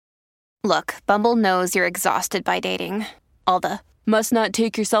Look, Bumble knows you're exhausted by dating. All the must not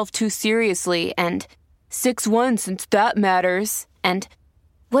take yourself too seriously and 6'1" since that matters. And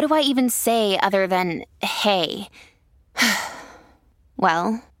what do I even say other than hey?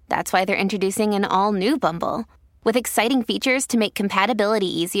 Well, that's why they're introducing an all-new Bumble with exciting features to make compatibility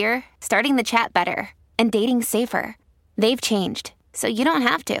easier, starting the chat better, and dating safer. They've changed, so you don't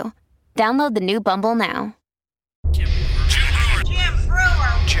have to. Download the new Bumble now. Jim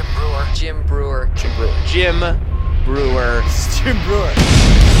Brewer. Jim Brewer. Jim Brewer. Jim Brewer. Jim Brewer. Jim Brewer.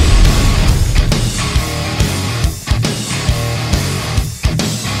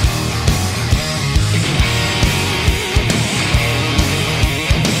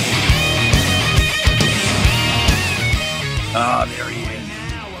 Oh, there he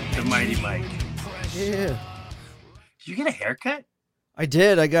is. The Mighty Mike. Yeah. Did you get a haircut? I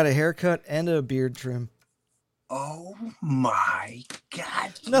did. I got a haircut and a beard trim. Oh my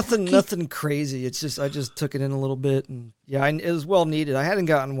God. Nothing crazy. It's just I just took it in a little bit, and yeah, it was well needed. I hadn't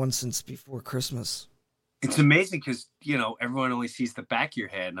gotten one since before Christmas. It's amazing because, you know, everyone only sees the back of your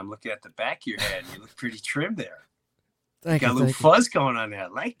head, and I'm looking at the back of your head, and you look pretty trim there. Thank you. Got a little fuzz going on there. I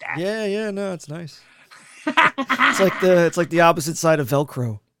like that. Yeah, no, it's nice. It's like the opposite side of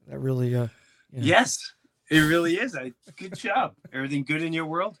Velcro. That really Yes, it really is. Good job. Everything good in your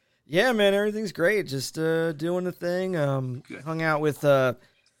world? Yeah, man, everything's great. Just doing the thing. Hung out with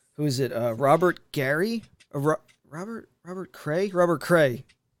who is it? Robert Gary? Robert Cray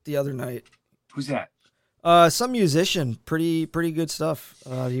the other night. Who's that? Some musician. Pretty good stuff.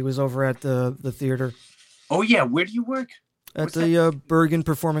 He was over at the theater. Oh yeah, where do you work? At the Bergen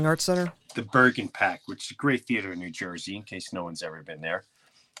Performing Arts Center. The Bergen Pack, which is a great theater in New Jersey, in case no one's ever been there.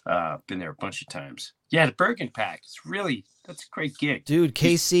 Been there a bunch of times. Yeah, the Bergen Pack. That's a great gig. Dude,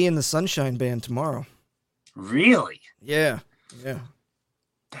 KC and the Sunshine Band tomorrow. Really? Yeah.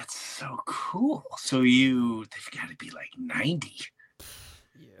 That's so cool. So they've got to be like 90.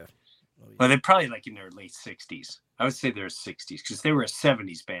 Yeah. Well, they're probably like in their late 60s. I would say they're 60s because they were a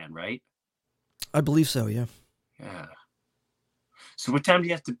 70s band, right? I believe so, yeah. Yeah. So what time do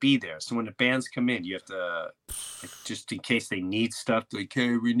you have to be there? So when the bands come in, you have to, like, just in case they need stuff, like,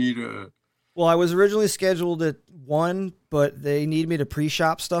 hey, we need a... Well, I was originally scheduled at 1, but they need me to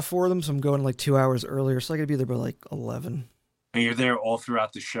pre-shop stuff for them, so I'm going like 2 hours earlier, so I got to be there by like 11. And you're there all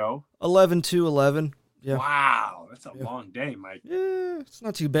throughout the show? 11 to 11, yeah. Wow, that's a long day, Mike. Yeah, it's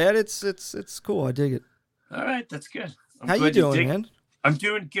not too bad. It's cool. I dig it. All right, that's good. How you doing, man? I'm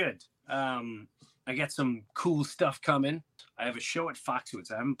doing good. I got some cool stuff coming. I have a show at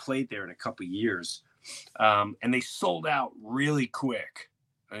Foxwoods. I haven't played there in a couple of years. And they sold out really quick.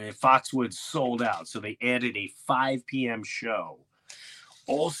 Foxwoods sold out. So they added a 5 p.m. show.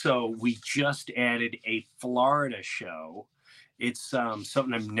 Also, we just added a Florida show. It's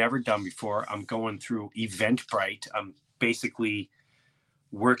something I've never done before. I'm going through Eventbrite. I'm basically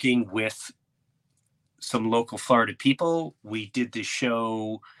working with some local Florida people. We did this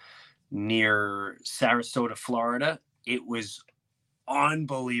show near Sarasota, Florida. It was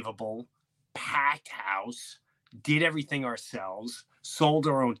unbelievable. Packed house. Did everything ourselves. Sold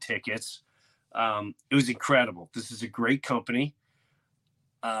our own tickets. It was incredible. This is a great company.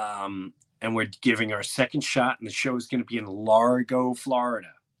 And we're giving our second shot, and the show is going to be in Largo,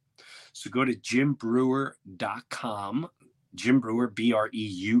 Florida. So go to jimbrewer.com. Jim Brewer,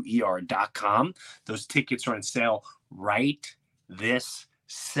 BREUER.com. Those tickets are on sale right this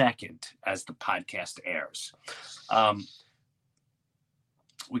second as the podcast airs.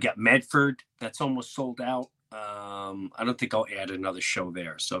 We got Medford. That's almost sold out. I don't think I'll add another show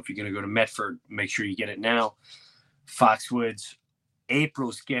there. So if you're going to go to Medford, make sure you get it now. Foxwoods.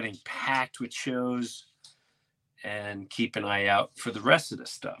 April's getting packed with shows, and keep an eye out for the rest of the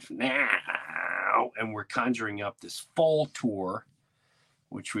stuff now. And we're conjuring up this fall tour,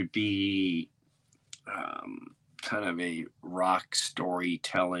 which would be kind of a rock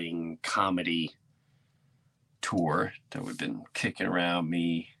storytelling comedy tour that we've been kicking around,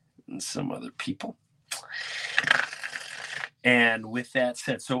 me and some other people. And with that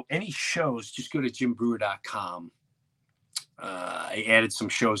said, so any shows, just go to jimbrewer.com. I added some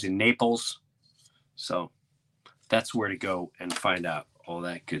shows in Naples, so that's where to go and find out all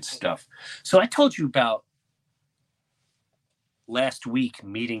that good stuff. So I told you about last week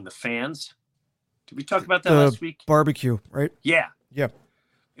meeting the fans. Did we talk about that last week? Barbecue, right? Yeah. Yeah.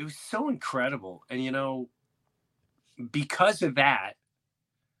 It was so incredible. And, you know, because of that,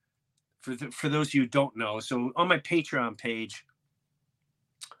 for those of you who don't know, so on my Patreon page,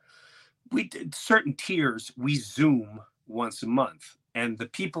 we did certain tiers. We Zoom once a month, and the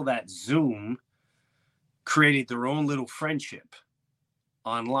people that Zoom created their own little friendship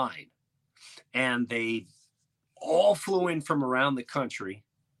online. And they all flew in from around the country,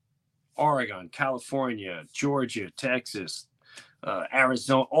 Oregon, California, Georgia, Texas,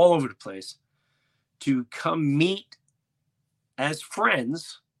 Arizona, all over the place, to come meet as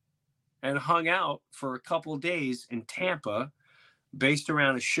friends and hung out for a couple of days in Tampa based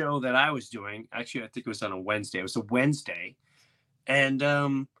around a show that I was doing. Actually, I think it was on a Wednesday. It was a Wednesday. And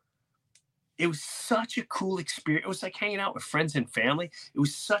it was such a cool experience. It was like hanging out with friends and family. It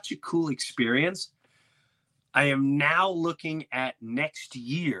was such a cool experience. I am now looking at next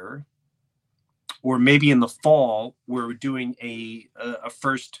year, or maybe in the fall, where we're doing a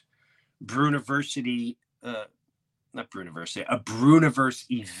first Breuniversity, not Breuniversity, a Breuniverse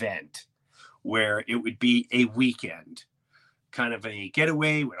event, where it would be a weekend, kind of a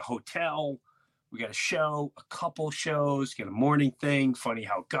getaway with a hotel. We got a show, a couple shows, get a morning thing, funny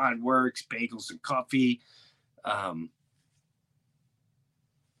how God works, bagels and coffee,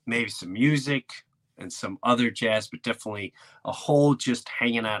 maybe some music and some other jazz, but definitely a whole just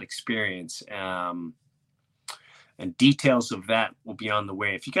hanging out experience. And details of that will be on the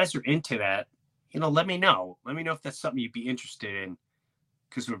way. If you guys are into that, let me know. Let me know if that's something you'd be interested in,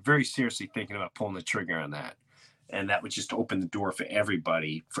 because we're very seriously thinking about pulling the trigger on that. And that would just open the door for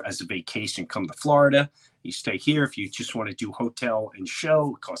everybody as a vacation. Come to Florida, you stay here. If you just want to do hotel and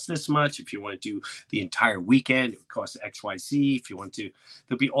show, it costs this much. If you want to do the entire weekend, it would cost XYZ. If you want to,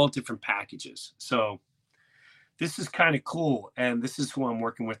 there'll be all different packages. So this is kind of cool. And this is who I'm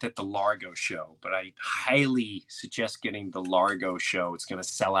working with at the Largo show. But I highly suggest getting the Largo show. It's going to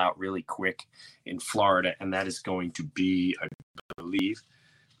sell out really quick in Florida. And that is going to be, I believe,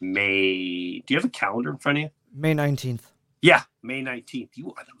 May. Do you have a calendar in front of you? May 19th. Yeah, May 19th. You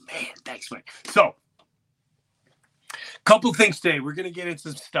are the man. Thanks, Mike. So, couple things today. We're going to get into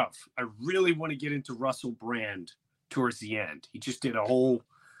some stuff. I really want to get into Russell Brand towards the end. He just did a whole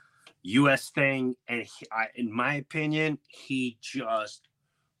U.S. thing, and in my opinion, he just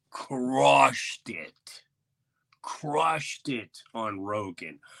crushed it. Crushed it on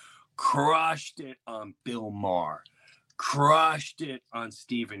Rogan. Crushed it on Bill Maher. Crushed it on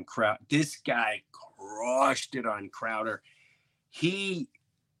Steven Crowder. This guy crushed it on Crowder.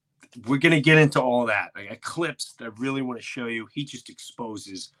 We're going to get into all that. I got clips that I really want to show you. He just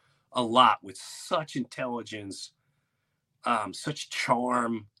exposes a lot with such intelligence, such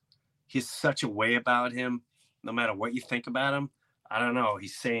charm. He has such a way about him. No matter what you think about him, I don't know.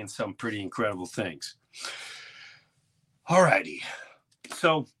 He's saying some pretty incredible things. All righty.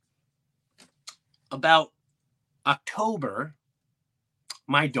 So about October,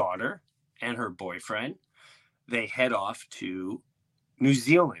 my daughter and her boyfriend, they head off to New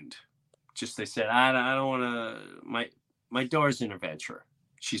Zealand. Just they said, I don't want to. My daughter's an adventurer.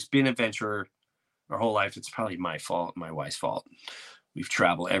 She's been an adventurer her whole life. It's probably my fault, my wife's fault. We've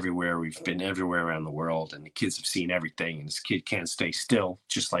traveled everywhere. We've been everywhere around the world, and the kids have seen everything. And this kid can't stay still,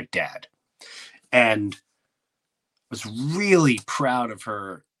 just like Dad. And I was really proud of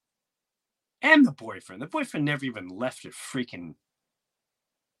her and the boyfriend. The boyfriend never even left it freaking.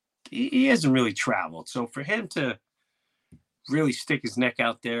 He hasn't really traveled. So for him to really stick his neck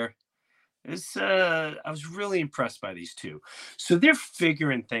out there, I was really impressed by these two. So they're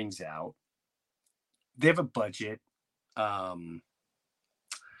figuring things out. They have a budget.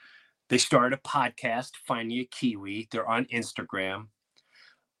 They started a podcast, Finding a Kiwi. They're on Instagram.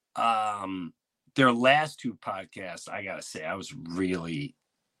 Their last two podcasts, I gotta say, it was really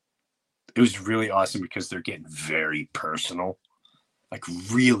awesome because they're getting very personal, like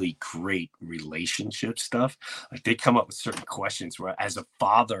really great relationship stuff. Like they come up with certain questions where, as a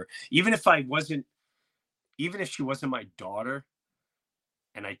father, even if she wasn't my daughter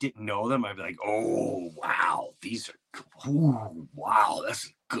and I didn't know them, I'd be like, oh, wow, wow, that's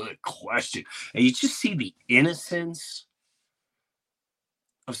a good question. And you just see the innocence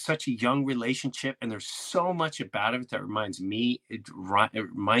of such a young relationship, and there's so much about it that reminds me. It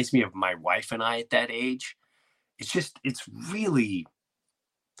reminds me of my wife and I at that age. It's really,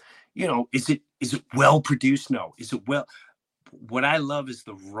 is it well produced? No. Is it well? What I love is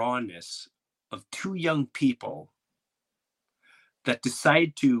the rawness of two young people that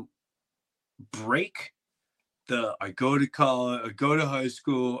decide to break I go to college, I go to high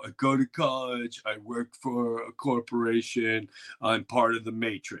school, I go to college, I work for a corporation, I'm part of the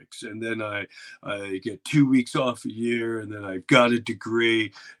matrix, and then I get 2 weeks off a year, and then I've got a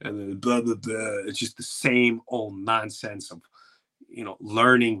degree, and then blah, blah, blah. It's just the same old nonsense of,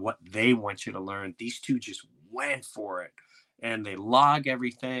 learning what they want you to learn. These two just went for it, and they log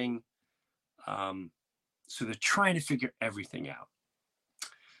everything. So they're trying to figure everything out.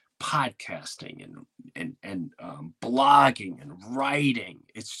 Podcasting and blogging and writing.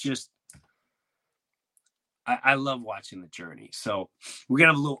 It's just I love watching the journey. So we're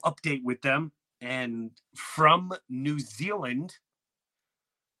gonna have a little update with them. And from New Zealand,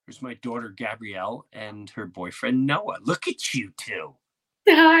 here's my daughter Gabrielle and her boyfriend Noah. Look at you two.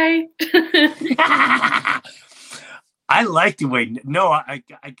 Hi. I like the way Noah.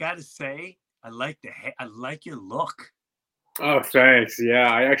 I gotta say, I like your look. Oh, thanks.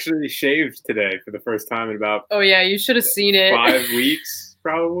 Yeah, I actually shaved today for the first time in about Oh yeah, you should have seen it. 5 weeks,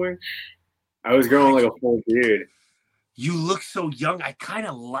 probably. I was growing like a full beard. You look so young. I kind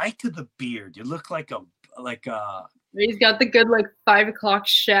of liked the beard. You look like a. He's got the good like 5 o'clock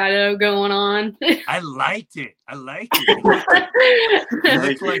shadow going on. I liked it. You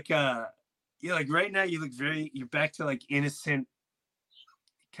look like like right now. You look you're back to like innocent.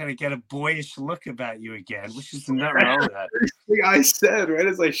 Kind of get a boyish look about you again, which is not wrong with that. Like I said, right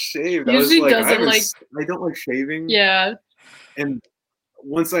as I shaved, Usually I was doesn't I don't like shaving. Yeah. And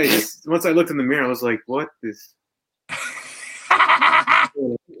once I looked in the mirror, I was like, "What is?"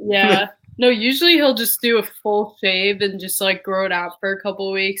 Yeah. No, usually he'll just do a full shave and just like grow it out for a couple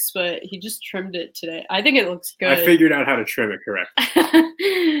of weeks, but he just trimmed it today. I think it looks good. I figured out how to trim it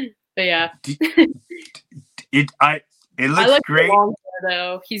correctly. But yeah. It looks I like great. The long hair,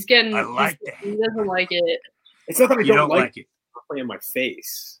 though. He's getting. I like He doesn't like it. It's not that I don't like it. It's playing my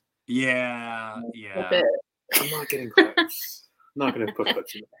face. Yeah. I'm not getting clips. I'm not gonna put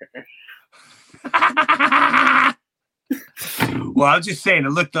clips in there. Well, I was just saying,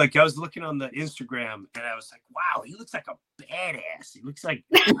 it looked like I was looking on the Instagram, and I was like, "Wow, he looks like a badass. He looks like."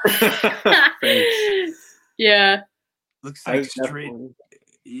 Yeah. Looks like straight.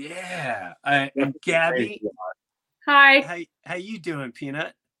 Yeah. And Gabby. Hi. How you doing,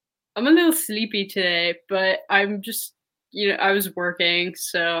 Peanut? I'm a little sleepy today, but I'm just, I was working,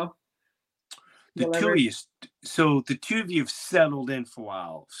 so. The two of you. So the two of you have settled in for a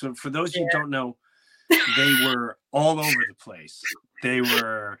while. So for those who don't know, they were all over the place. They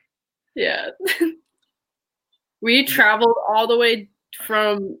were. Yeah. We traveled all the way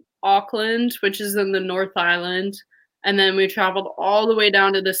from Auckland, which is in the North Island, and then we traveled all the way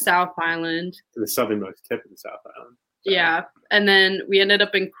down to the South Island. To the southernmost tip of the South Island. Yeah. And then we ended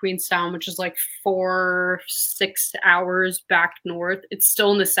up in Queenstown, which is like 4-6 hours back north. It's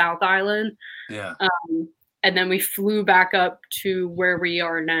still in the South Island. Yeah. And then we flew back up to where we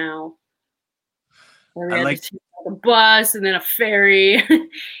are now. We had to take a bus and then a ferry.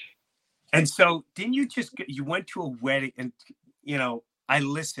 And so didn't you you went to a wedding and, I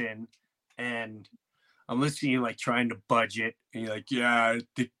listen and I'm listening to you like trying to budget and you're like, yeah, I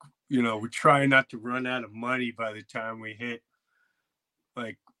think, we're trying not to run out of money by the time we hit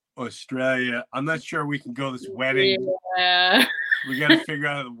like Australia. I'm not sure we can go this wedding. Yeah. We got to figure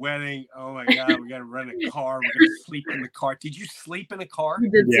out the wedding. Oh my God, we got to rent a car. We're going to sleep in the car. Did you sleep in a car?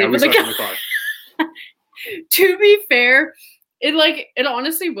 Yeah, we slept in the car. To be fair, it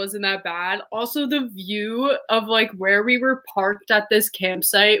honestly wasn't that bad. Also, the view of like where we were parked at this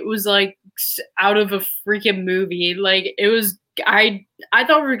campsite was like out of a freaking movie. Like it was, I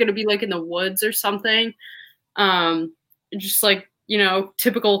thought we were gonna be like in the woods or something. Just like,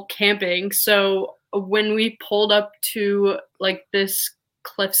 typical camping. So when we pulled up to like this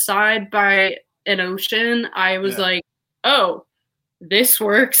cliffside by an ocean, I was like, oh, this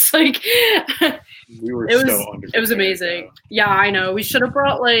works. Like we were it was amazing. Though. Yeah, I know. We should have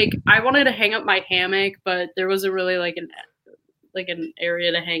brought I wanted to hang up my hammock, but there wasn't really an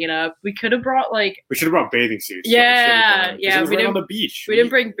area to hang it up. We could have brought we should have brought bathing suits. Yeah, we didn't on the beach. We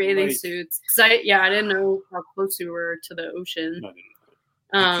didn't bring bathing suits because I didn't know how close we were to the ocean.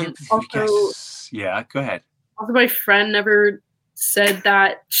 Yeah, go ahead. Also, my friend never said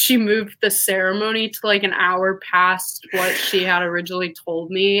that she moved the ceremony to an hour past what she had originally told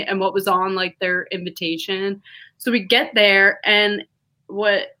me and what was on their invitation. So we get there and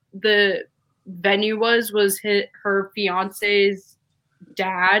what the venue was her fiance's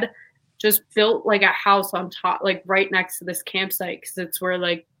dad just built a house on top, right next to this campsite, because it's where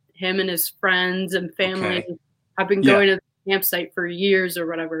him and his friends and family have been going to the campsite for years or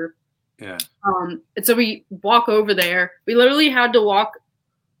whatever. Yeah. And so we walk over there. We literally had to walk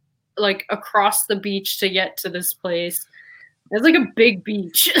across the beach to get to this place. It's a big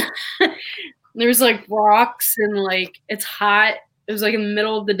beach. There's rocks and it's hot. It was in the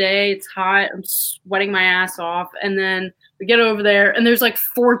middle of the day. It's hot. I'm sweating my ass off. And then we get over there and there's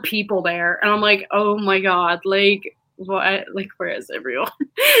 4 people there. And I'm like, oh my God, what? Where is everyone?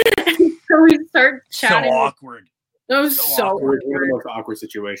 So we start chatting. So awkward. It was so awkward. One of the most awkward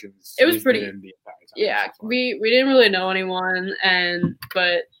situations. It was pretty. Yeah, we didn't really know anyone,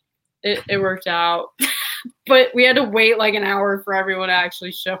 but it worked out. But we had to wait an hour for everyone to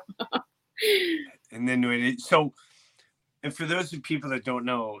actually show up. And then and for those of people that don't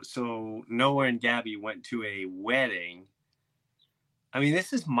know, so Noah and Gabby went to a wedding. I mean,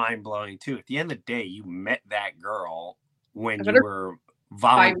 this is mind blowing too. At the end of the day, you met that girl when you were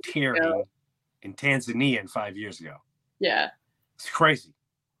volunteering in Tanzania 5 years ago. Yeah. It's crazy.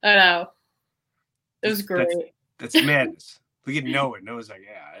 I know. It was great. That's madness. Look at Noah. Noah's like,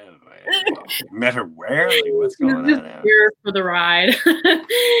 yeah, I met her where? Like, what's going on now? Here for the ride.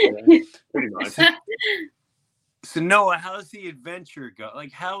 Pretty much. So Noah, how's the adventure go?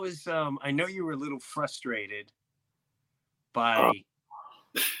 Like, how is I know you were a little frustrated by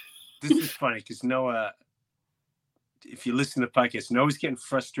this is funny because Noah, if you listen to the podcast, Noah's getting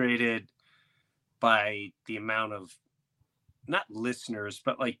frustrated by the amount of not listeners,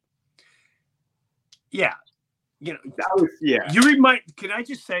 but like, yeah, you know, you can I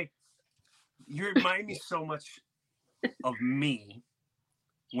just say, you remind me so much of me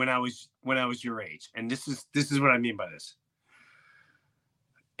when I was your age. And this is what I mean by this.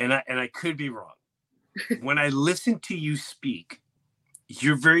 And I could be wrong. When I listen to you speak,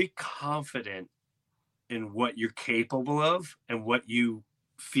 you're very confident in what you're capable of and what you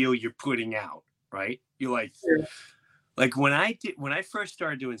feel you're putting out, right? You're like when I first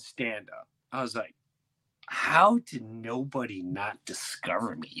started doing stand-up, I was like, how did nobody not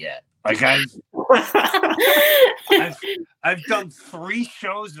discover me yet? Like I've done 3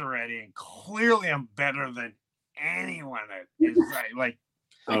 shows already, and clearly I'm better than anyone. Like,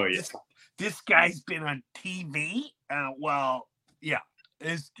 oh yeah, this guy's been on TV. Well, yeah,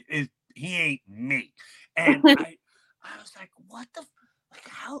 he ain't me. And I was like, what the. Like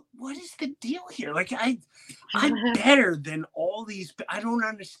what is the deal here? Like I'm better than all these. I don't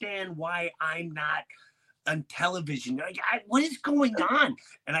understand why I'm not on television. Like what is going on?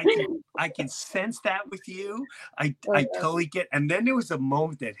 And I can sense that with you. I totally get. And then there was a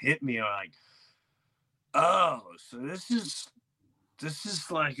moment that hit me. I'm like, oh, so this is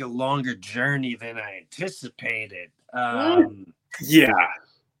like a longer journey than I anticipated. Yeah.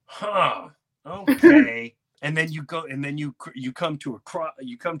 Huh. Okay. And then you go, and then you come to a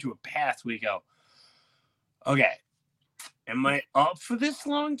path where you go, okay, am I up for this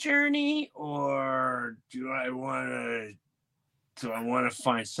long journey, or do I want to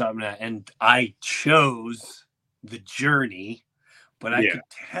find something that, and I chose the journey, but I could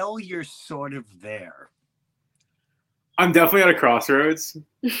tell you're sort of there. I'm definitely at a crossroads,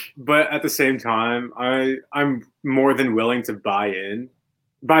 but at the same time, I'm more than willing to buy in.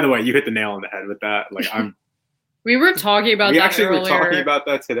 By the way, you hit the nail on the head with that. Like we were talking about that earlier. We were talking about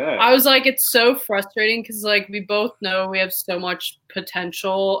that today. I was like, it's so frustrating because like we both know we have so much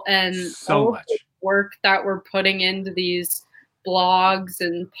potential and so much work that we're putting into these blogs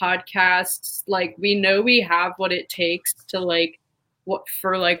and podcasts. Like we know we have what it takes to like what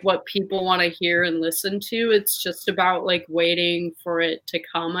people want to hear and listen to. It's just about like waiting for it to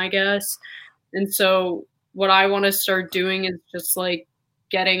come, I guess. And so what I want to start doing is just like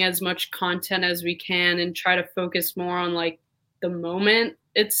getting as much content as we can and try to focus more on like the moment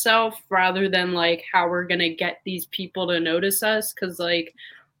itself rather than like how we're going to get these people to notice us. Cause like,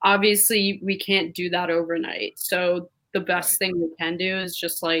 obviously we can't do that overnight. So the best thing we can do is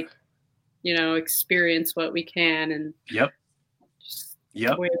just like, you know, experience what we can and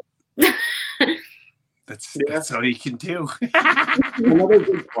that's all you can do. Another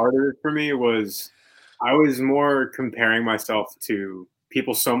big part of it for me was I was more comparing myself to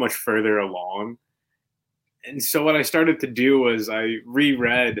people so much further along. And so what I started to do was I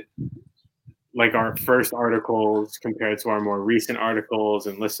reread like our first articles compared to our more recent articles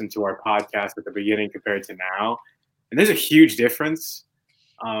and listened to our podcast at the beginning compared to now. And there's a huge difference.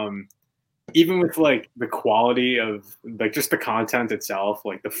 Even with like the quality of like just the content itself,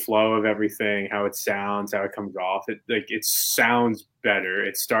 like the flow of everything, how it sounds, how it comes off, it sounds better.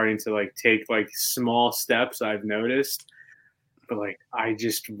 It's starting to like take like small steps I've noticed. But like, I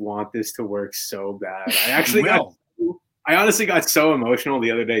just want this to work so bad. I honestly got so emotional the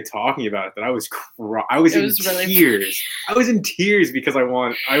other day talking about it that I was in tears. I was in tears because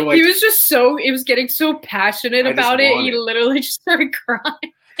he was getting so passionate about it. He literally just started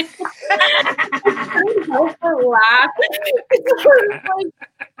crying. Help her laugh. It's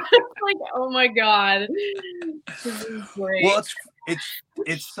like, oh my god. This is great. Well,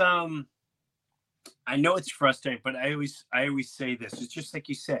 it's I know it's frustrating, but I always say this. It's just like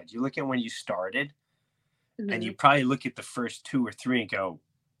you said. You look at when you started, and you probably look at the first 2 or 3 and go,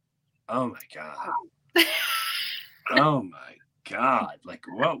 "Oh my god, oh my god!" Like,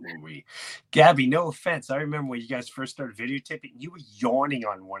 what were we? Gabby, no offense. I remember when you guys first started videotaping. You were yawning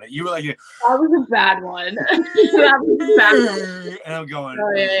on one. You were like, "That was a bad one." That was a bad one. And I'm going,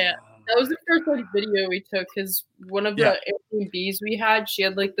 "Oh yeah." That was the first like video we took because one of the Airbnbs we had, she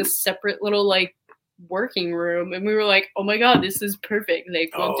had like this separate little like working room, and we were like, "Oh my god, this is perfect!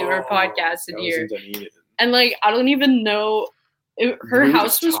 Like we'll do our podcast in here." And like I don't even know, her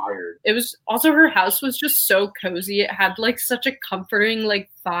house was tired. It was also her house was just so cozy. It had like such a comforting like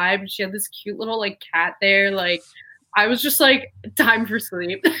vibe. She had this cute little like cat there. Like I was just like, time for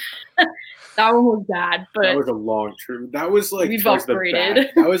sleep. That one was bad, but that was a long trip. That was like towards the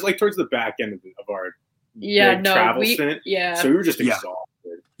back. That was like towards the back end of our travel stint. Yeah, so we were just exhausted.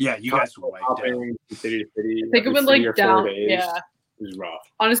 Yeah, you guys were wiped out. From city to city. I think it went like down. Yeah, it was rough.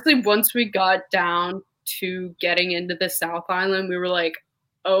 Honestly, once we got down to getting into the South Island, we were like,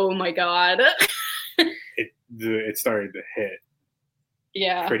 "Oh my god!" It started to hit.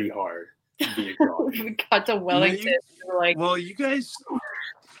 Yeah, pretty hard. We got to Wellington. We were like, well, you guys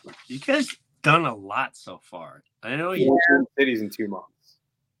done a lot so far. I know 14 cities in 2 months.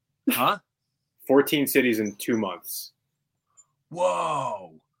 Huh? 14 cities in 2 months.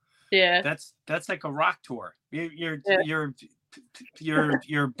 Whoa. Yeah. That's like a rock tour. You're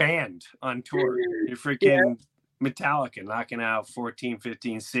band on tour. You're freaking Metallica knocking out 14,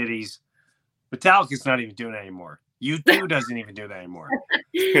 15 cities. Metallica's not even doing it anymore. U2 doesn't even do that anymore.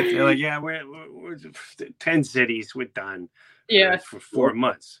 They're like, yeah, we're 10 cities. We're done. Yeah. For 4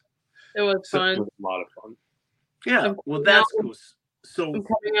 months. It was fun. It was a lot of fun. Yeah. Well, that's cool. So I'm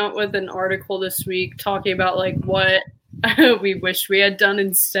coming out with an article this week talking about like what we wish we had done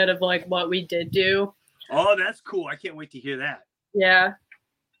instead of like what we did do. Oh, that's cool. I can't wait to hear that. Yeah.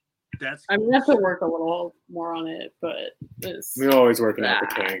 That's cool. I'm gonna have to work a little more on it, but we're always working out the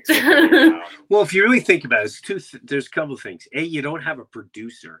kinks. Well, if you really think about it, there's a couple of things. A, you don't have a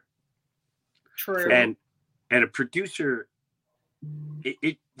producer. True. And a producer,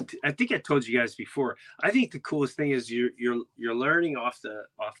 I think I told you guys before. I think the coolest thing is you're learning off the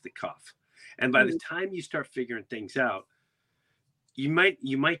cuff, and by the time you start figuring things out, you might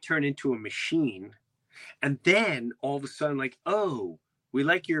turn into a machine, and then all of a sudden, like, oh, we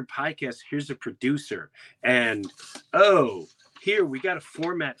like your podcast. Here's a producer, and oh, here we got a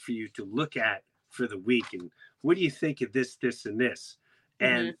format for you to look at for the week, and what do you think of this, and this,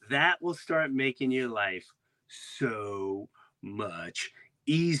 and that will start making your life so much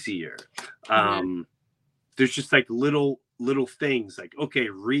easier. There's just like little things like, okay,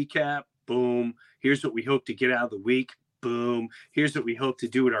 recap, boom, here's what we hope to get out of the week, boom, here's what we hope to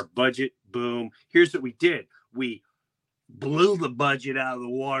do with our budget, boom, here's what we did, we blew the budget out of the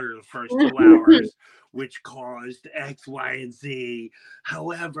water the first 2 hours, which caused X, Y, and Z.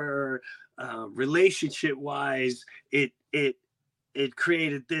 However, relationship wise, it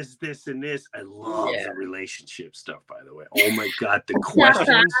created this, and this. I love the relationship stuff, by the way. Oh my God, the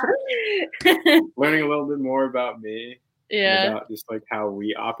questions. Learning a little bit more about me. Yeah. About just like how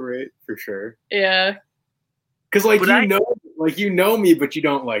we operate, for sure. Yeah. Because you know me, but you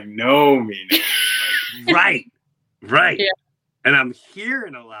don't like know me. Right. Yeah. And I'm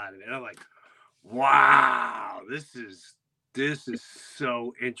hearing a lot of it. And I'm like, wow, this is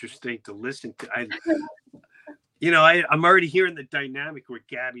so interesting to listen to. I'm already hearing the dynamic where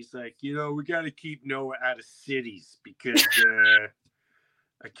Gabby's like, we got to keep Noah out of cities because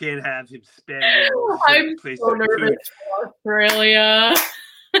I can't have him spending. I'm so nervous for Australia.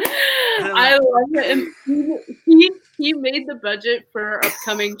 I love it. And he made the budget for our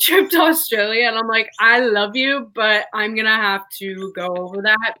upcoming trip to Australia, and I'm like, I love you, but I'm gonna have to go over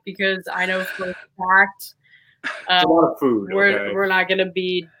that because I know for a fact a lot of food. We're not gonna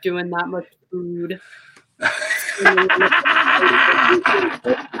be doing that much food. I'm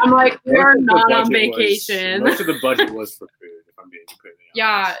like, we are not on vacation. Most of the budget was for food, if I'm being completely honest.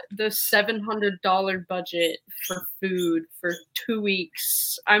 Yeah, the $700 budget for food for 2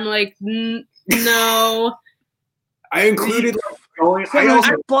 weeks. I'm like, no. I included going.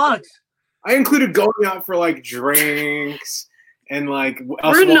 I included going out for like drinks and like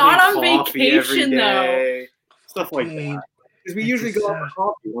we're not on vacation though. Stuff like that. Because we usually go out for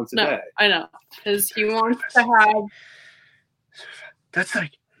coffee once a day. I know. Because he wants to have. That's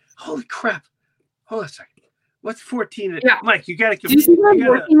like, holy crap! Hold on a second. What's 14? Yeah. Mike, you gotta. Do you see what I'm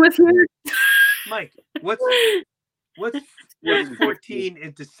working with here? Mike, what's 14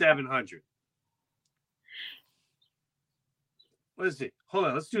 into 700? What is it? Hold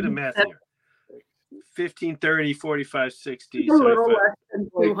on, let's do the math here. 15, 30, 45, 60. It's a little less than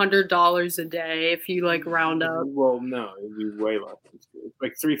 $200 a day if you like round up. Well, no, it'd be way less.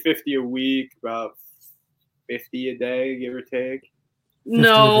 Like $350 a week, about $50 a day, give or take.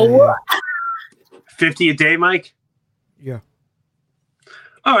 No. 50 a day, Mike? Yeah.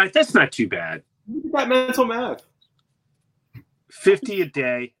 All right, that's not too bad. Look at that mental math. 50 a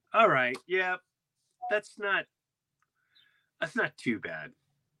day. All right. Yeah. That's not too bad.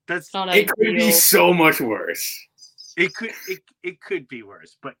 That's Not It could be ideal. so much worse. it could be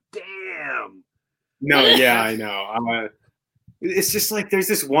worse, but damn. No, yeah, I know. It's just like there's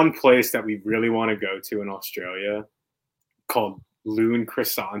this one place that we really want to go to in Australia called Loon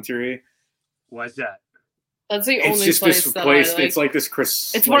Croissantery. Why's that? That's the It's only just place this that place. I like. It's like this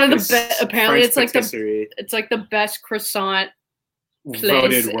croissant. It's one of the best. Apparently, it's like patisserie the best croissant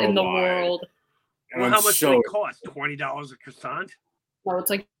voted place in the worldwide. world. And Well, I'm how much so do they cost? $20 a croissant? No, it's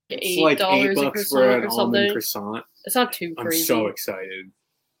like it's like $8 a $8 for croissant an or almond something. croissant. It's not too I'm crazy. so excited.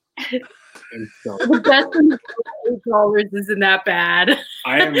 I'm so The best in $8 isn't that bad.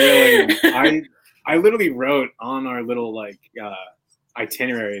 I am willing. I literally wrote on our little like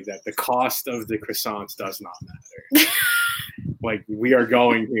itinerary that the cost of the croissants does not matter. Like we are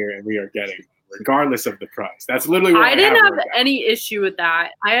going here and we are getting them, regardless of the price. That's literally what I didn't have wrote down. any issue with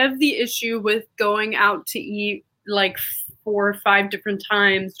that. I have the issue with going out to eat like 4 or 5 different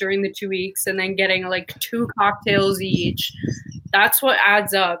times during the 2 weeks and then getting like 2 cocktails each. That's what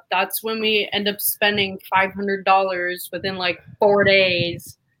adds up. That's when we end up spending $500 within like 4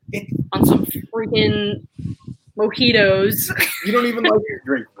 days on some freaking mojitos. You don't even like to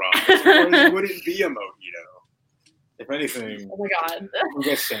drink rum. It wouldn't be a mojito. If anything, Oh my god. I'm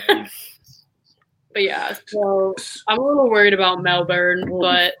just saying. But yeah, so I'm a little worried about Melbourne,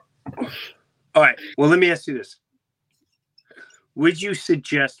 but All right. Well, let me ask you this. Would you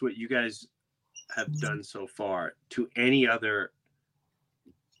suggest what you guys have done so far to any other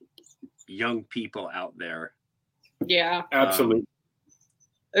young people out there? yeah. Absolutely.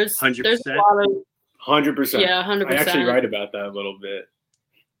 There's 100%? a lot of 100%. yeah, 100%. I actually write about that a little bit.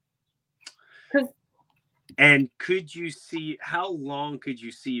 And could you see, how long could you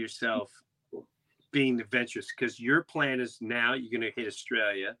see yourself being adventurous? Because your plan is now you're going to hit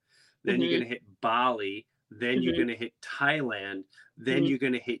Australia, then you're going to hit Bali, then you're going to hit Thailand, then you're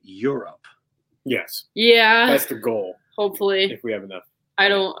going to hit Europe. Yes. Yeah. That's the goal. Hopefully. If we have enough. I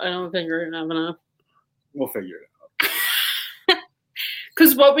don't think we're gonna have enough. We'll figure it out.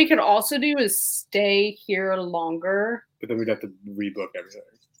 Because what we could also do is stay here longer. But then we'd have to rebook everything.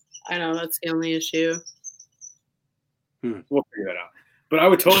 I know that's the only issue. We'll figure that out. But I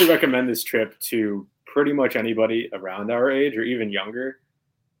would totally recommend this trip to pretty much anybody around our age or even younger.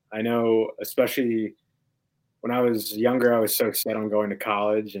 I know, especially when I was younger, I was so set on going to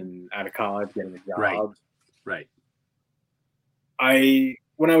college and out of college getting a job. Right.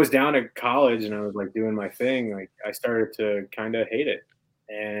 When I was down at college and I was like doing my thing, like I started to kind of hate it.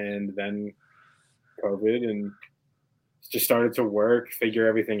 And then COVID and just started to work, figure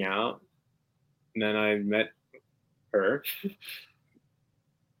everything out. And then I met her.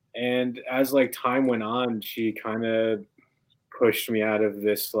 And as like time went on, she kind of pushed me out of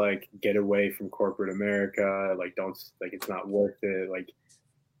this like get away from corporate America, like don't like it's not worth it, like,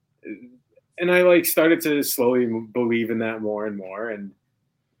 and I like started to slowly believe in that more and more. And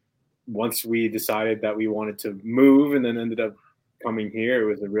once we decided that we wanted to move and then ended up coming here, it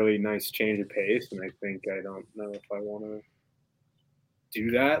was a really nice change of pace. And I think I don't know if I want to do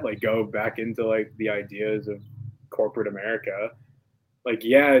that, like go back into like the ideas of corporate America. Like,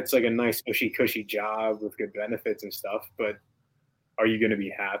 yeah, it's like a nice cushy job with good benefits and stuff, but are you going to be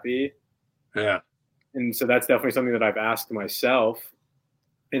happy? Yeah. And so that's definitely something that I've asked myself.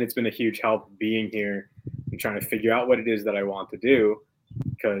 And it's been a huge help being here and trying to figure out what it is that I want to do,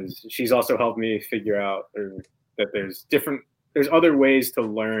 because she's also helped me figure out that there's other ways to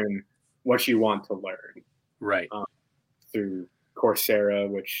learn what you want to learn. Right. Through Coursera,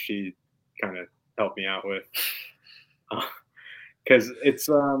 which she kind of helped me out with. Because it's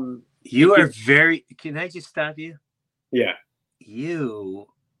you are very. Can I just stop you? Yeah. You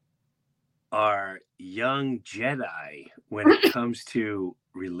are young Jedi when it comes to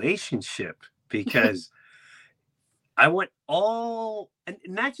relationship, because I want all, and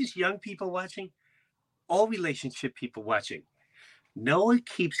not just young people watching, all relationship people watching. Noah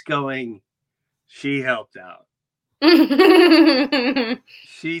keeps going, she helped out.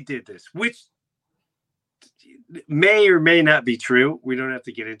 She did this, which may or may not be true. We don't have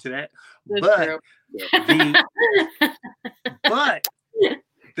to get into that. But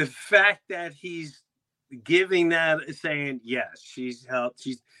the fact that he's giving that, saying yes, she's helped,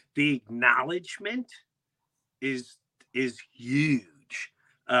 the acknowledgement is huge.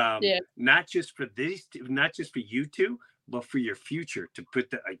 Not just for you two, but for your future, to put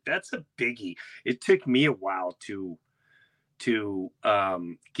that, like, that's a biggie. It took me a while to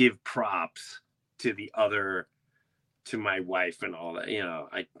give props to my wife and all that. You know,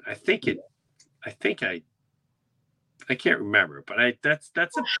 I think I can't remember, but that's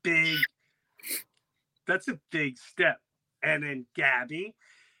a big step. And then Gabby,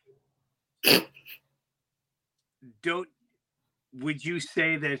 would you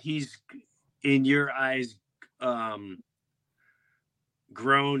say that he's in your eyes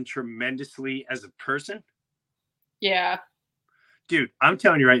grown tremendously as a person? Yeah. Dude, I'm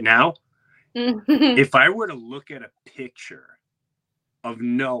telling you right now, if I were to look at a picture of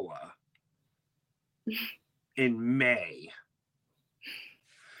Noah in May,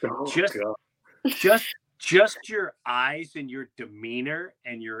 just your eyes and your demeanor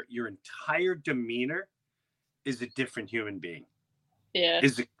and your entire demeanor is a different human being. Yeah.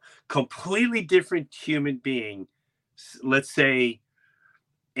 Is a completely different human being. Let's say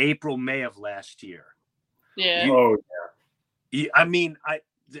April, May of last year. Yeah. I mean,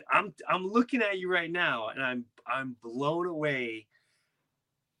 I'm looking at you right now, and I'm blown away.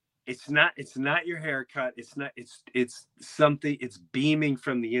 It's not your haircut. It's something. It's beaming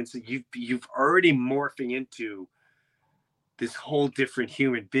from the inside. You've already morphing into this whole different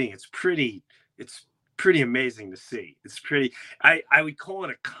human being. It's pretty amazing to see. It's pretty. I would call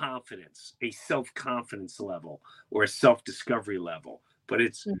it a confidence, a self-confidence level, or a self-discovery level. But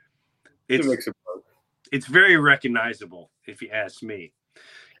it's very recognizable, if you ask me.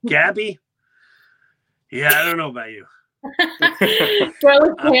 Gabby, yeah, I don't know about you.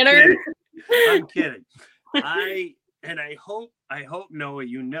 I'm kidding. I hope Noah,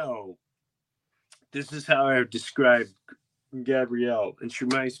 you know, this is how I would describe Gabrielle, and she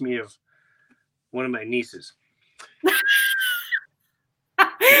reminds me of one of my nieces.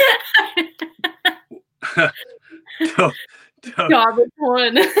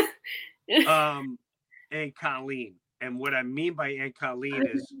 And Colleen. And what I mean by Aunt Colleen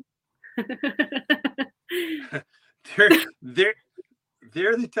is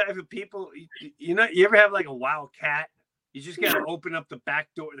they're the type of people, you ever have like a wild cat? You just got to open up the back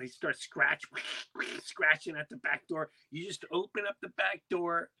door. They start scratching at the back door. You just open up the back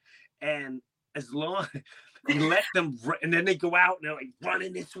door, and as long you let them, and then they go out and they're like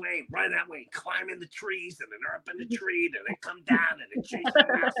running this way, running that way, climbing the trees, and then they're up in the tree, and they come down and they chase the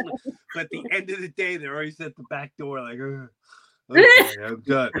mouse. But at the end of the day, they're always at the back door, like, okay, I'm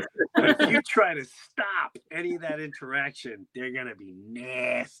done. But if you try to stop any of that interaction, they're gonna be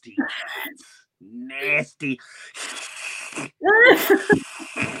nasty cats. Nasty.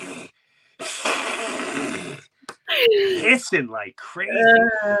 Hissing like crazy.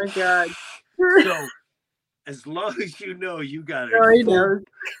 Oh God. So as long as you know you got it. Oh, he knows.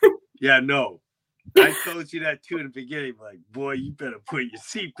 Yeah, no. I told you that too in the beginning. Like, boy, you better put your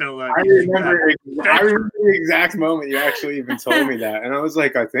seatbelt on. I remember the exact moment you actually even told me that, and I was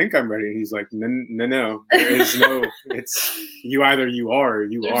like, I think I'm ready. And he's like, no. There is no. It's you. Either you are or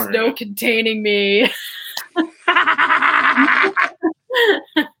you aren't. There's no containing me.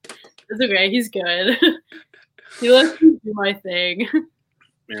 It's okay. He's good. He lets me do my thing.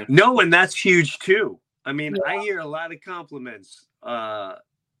 Yeah. No, and that's huge too. I mean, yeah. I hear a lot of compliments on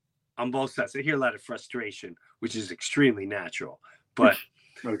both sides. I hear a lot of frustration, which is extremely natural. But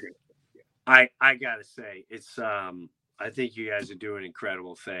okay. I gotta say, it's I think you guys are doing an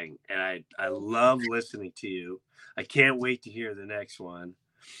incredible thing, and I love listening to you. I can't wait to hear the next one.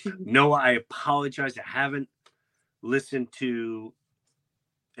 Noah, I apologize. I haven't listened to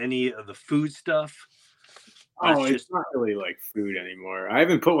any of the food stuff. Oh, it's not really like food anymore. I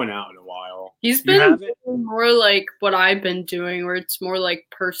haven't put one out in a while. He's been doing more like what I've been doing, where it's more like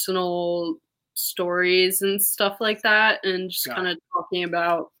personal stories and stuff like that, and just kind of talking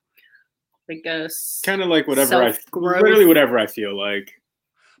about, I guess, kind of like literally whatever I feel like.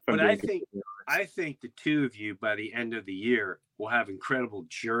 But I think the two of you by the end of the year will have incredible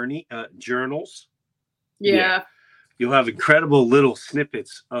journals. Yeah. You'll have incredible little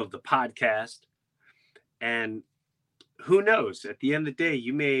snippets of the podcast. And who knows? At the end of the day,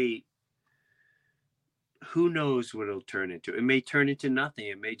 who knows what it'll turn into? It may turn into nothing.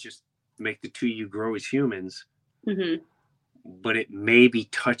 It may just make the two of you grow as humans. Mm-hmm. But it may be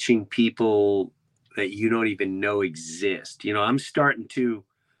touching people that you don't even know exist. You know, I'm starting to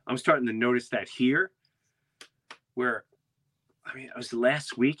notice that here. Where, I mean, it was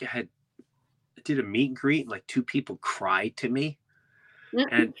last week. I did a meet and greet, and like two people cried to me,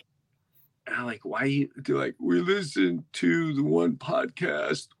 and I'm like, why they're like, we listened to the one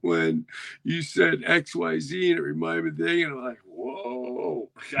podcast when you said XYZ and it reminded me of the thing. And I'm like, whoa.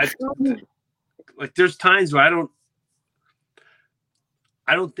 Like there's times where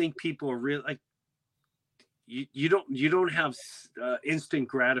I don't think people are real. Like you don't have instant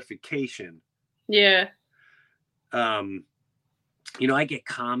gratification. Yeah. You know, I get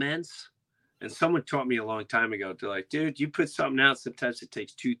comments And someone taught me a long time ago, they're like, dude, you put something out, sometimes it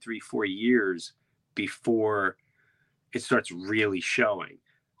takes 2, 3, 4 years before it starts really showing.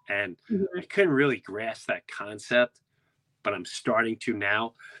 And I couldn't really grasp that concept, but I'm starting to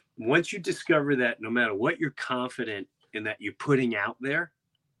now. Once you discover that no matter what you're confident in that you're putting out there,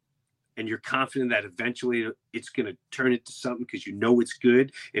 and you're confident that eventually it's going to turn into something because you know it's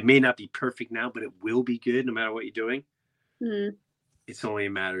good. It may not be perfect now, but it will be good no matter what you're doing. Mm-hmm. It's only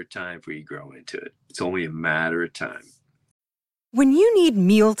a matter of time before you grow into it. It's only a matter of time. When you need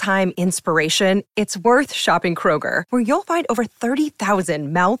mealtime inspiration, it's worth shopping Kroger, where you'll find over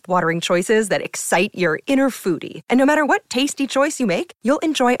 30,000 mouth-watering choices that excite your inner foodie. And no matter what tasty choice you make, you'll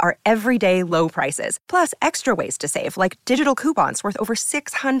enjoy our everyday low prices, plus extra ways to save, like digital coupons worth over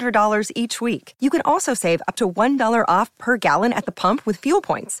 $600 each week. You can also save up to $1 off per gallon at the pump with fuel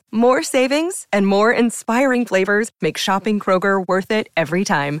points. More savings and more inspiring flavors make shopping Kroger worth it every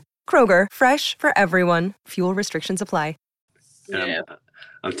time. Kroger, fresh for everyone. Fuel restrictions apply. Yeah.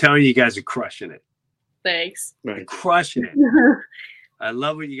 I'm telling you guys are crushing it. Thanks. You're crushing it. I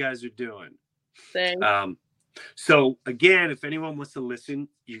love what you guys are doing. Thanks. So again, if anyone wants to listen,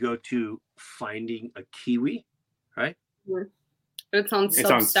 you go to Finding a Kiwi, right? It's on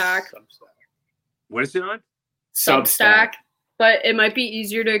Substack. What is it on? Substack. But it might be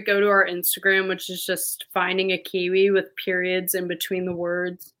easier to go to our Instagram, which is just Finding a Kiwi with periods in between the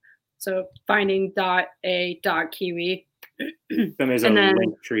words. So finding.a.kiwi. Then there's a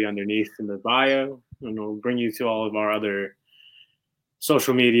link tree underneath in the bio, and it'll bring you to all of our other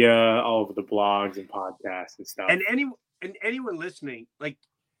social media, all of the blogs and podcasts and stuff. And anyone listening, like,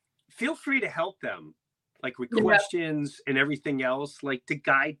 feel free to help them, like with questions and everything else, like to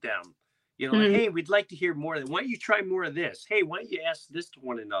guide them. You know, like, hey, we'd like to hear more of that. Why don't you try more of this? Hey, why don't you ask this to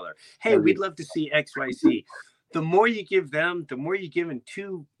one another? Hey, we'd love to see X, Y, Z. The more you give them, the more you're giving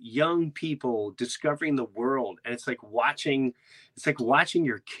to young people discovering the world. And it's like watching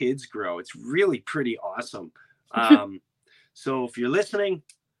your kids grow. It's really pretty awesome. So if you're listening,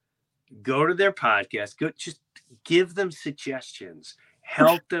 go to their podcast, just give them suggestions,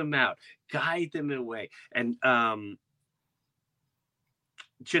 help them out, guide them in a way. And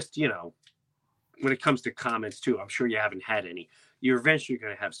just, you know, when it comes to comments too, I'm sure you haven't had any. You're eventually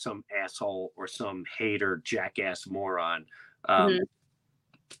going to have some asshole or some hater, jackass moron.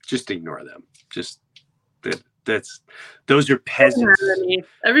 Just ignore them. Just those are peasants.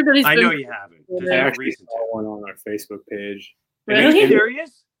 Everybody's. I know you haven't. There's no reason to. One on our Facebook page. Really? Are you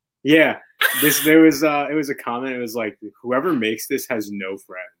serious? Yeah. It was a comment. It was like, whoever makes this has no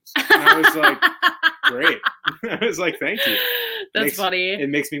friends. And I was like, great. I was like, thank you. That's funny. It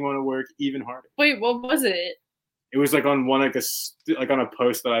makes me want to work even harder. Wait, what was it? It was like on on a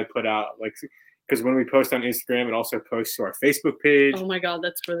post that I put out, like, because when we post on Instagram, it also posts to our Facebook page. Oh my God,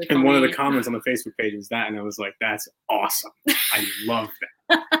 that's really funny. And one of the comments on the Facebook page is that, and I was like, that's awesome. I love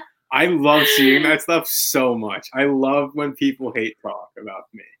that. I love seeing that stuff so much. I love when people hate talk about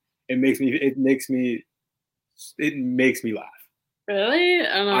me. It makes me laugh. Really?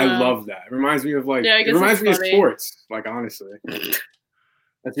 I don't know. I love that. It reminds me of of sports. Like, honestly,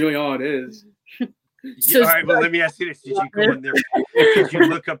 that's really all it is. All right, well, let me ask you this. Did you go in there? Did you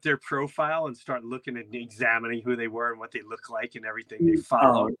look up their profile and start looking and examining who they were and what they look like and everything they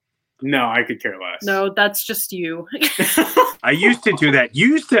follow? No, I could care less. No, that's just you. I used to do that. You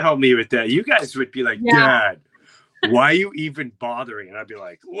used to help me with that. You guys would be like, Dad, why are you even bothering? And I'd be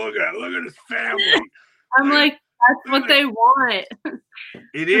like, look at his family. I'm like, that's what they want.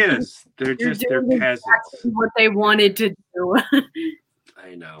 It is. They're peasants. Exactly what they wanted to do.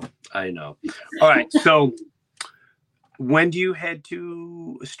 I know. All right. So when do you head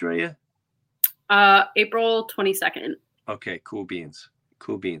to Australia? April 22nd. Okay. Cool beans.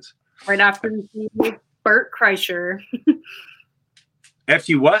 Right after we see Bert Kreischer.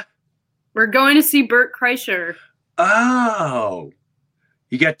 After you what? We're going to see Bert Kreischer. Oh.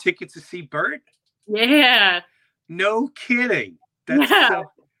 You got tickets to see Bert? Yeah. No kidding. I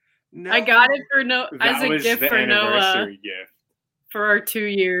got it as a gift for Noah. Gift. For our 2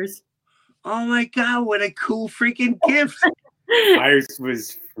 years. Oh my God, what a cool freaking gift. I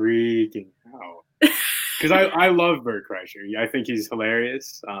was freaking out. Because I love Bert Kreischer. I think he's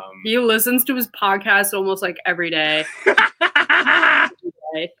hilarious. He listens to his podcast almost like every day.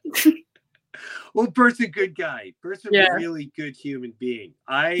 Well, Bert's a good guy. Bert's a really good human being.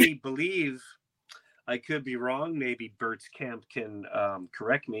 I believe, I could be wrong. Maybe Bert's camp can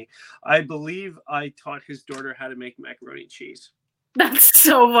correct me. I believe I taught his daughter how to make macaroni and cheese. That's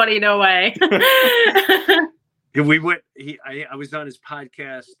so funny. No way. I was on his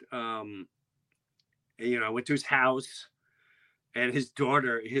podcast. I went to his house and his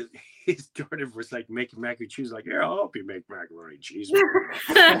daughter was like making mac and cheese. Like, yeah, I'll help you make macaroni and cheese. We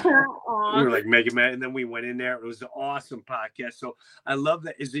were like making mac, and then we went in there. It was an awesome podcast. So I love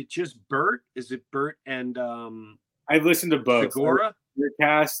that. Is it just Bert? Is it Bert and I've listened to both. Segura? Your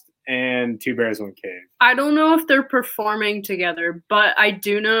Cast and Two Bears One Cave. I don't know if they're performing together, but I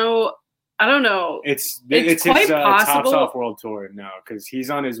do know. I don't know. It's quite his possible. Tops Off World Tour now, because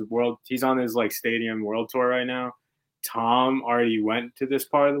he's on his like stadium world tour right now. Tom already went to this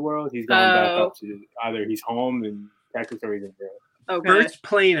part of the world. He's going back up to either he's home in Texas or he's in Europe. Okay. Bert's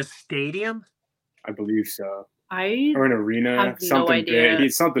playing a stadium? I believe so. Or an arena. have something no idea. Big.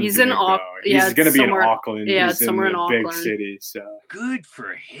 He's something He's big, in though. He's going to be in Auckland. Yeah, he's somewhere in a Auckland. big city. So good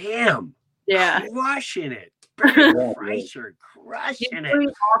for him. Yeah. Crushing it. Kreischer crushing it.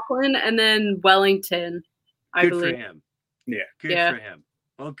 In Auckland and then Wellington, I believe. Good for him. Yeah. Good for him.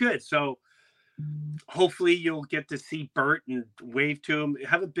 Well, good. So hopefully you'll get to see Bert and wave to him.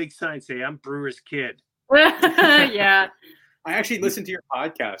 Have a big sign, say, I'm Brewer's kid. Yeah. I actually listened to your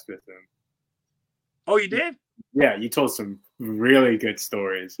podcast with him. Oh, you did? Yeah, you told some really good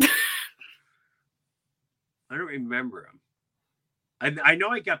stories. I don't remember him. I know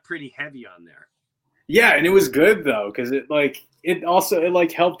I got pretty heavy on there. Yeah, and it was good though, because it also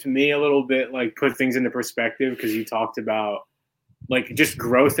helped me a little bit, like put things into perspective, because you talked about like just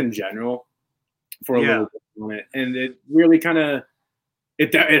growth in general for a little bit on it, and it really kind of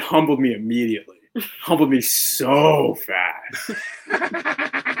it humbled me immediately. Humbled me so fast.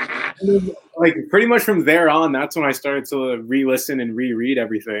 Like pretty much from there on, that's when I started to re-listen and reread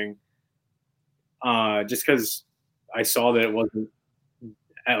everything. Just because I saw that it wasn't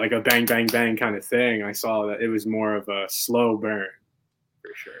at like a bang, bang, bang kind of thing. I saw that it was more of a slow burn, for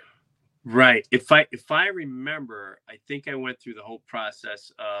sure. Right. If I remember, I think I went through the whole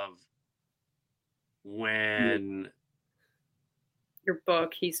process of when your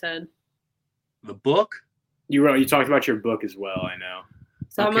book, he said. The book? You talked about your book as well, I know.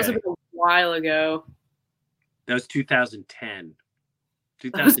 So that must have been a while ago. That was 2010.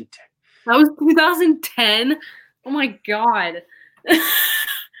 2010. That was 2010? Oh my God.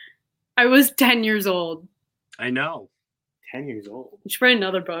 I was 10 years old. I know. 10 years old. You should write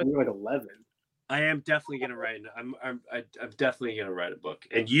another book. You're like 11. I am definitely gonna write. I'm definitely gonna write a book,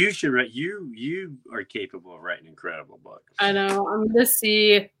 and you should write. You are capable of writing an incredible book. I know. I'm gonna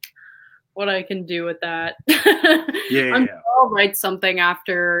see what I can do with that. Yeah. I'll write something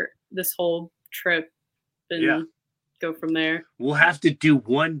after this whole trip and go from there. We'll have to do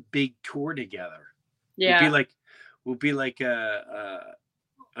one big tour together. Yeah. We'll be like I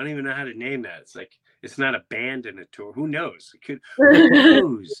don't even know how to name that. It's like it's not a band in a tour. Who knows? It could. Who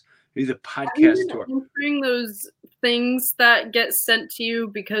knows? It's a podcast tour. Answering those things that get sent to you,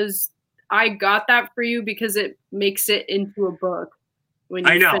 because I got that for you because it makes it into a book. When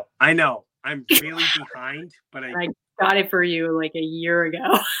you I know. I'm really behind, but I got it for you like a year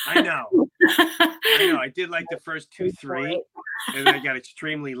ago. I know. I did like the first 2, 3, and then I got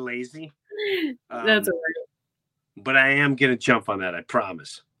extremely lazy. That's all right. But I am gonna jump on that. I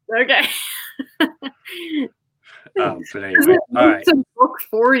promise. Okay. But anyway, all right. It's a book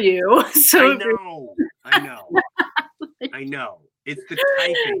for you. So I know. It's the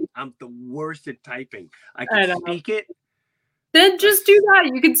typing. I'm the worst at typing. I can speak it. Then just do that.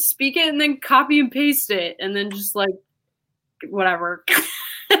 You can speak it and then copy and paste it, and then just like whatever.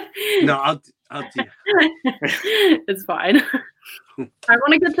 No, I'll do. It's fine. I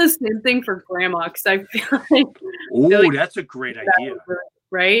want to get the same thing for Grandma, because I feel like that's a great idea.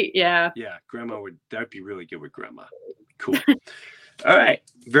 Right? Yeah. Yeah, that'd be really good with Grandma. Cool. All right.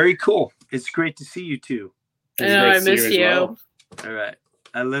 Very cool. It's great to see you too. I miss you. Well. All right.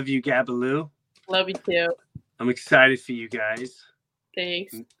 I love you, Gabaloo. Love you too. I'm excited for you guys.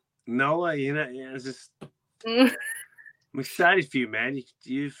 Thanks. Noah, it's just I'm excited for you, man.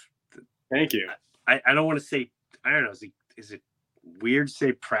 Thank you. I don't want to say, I don't know, is it weird to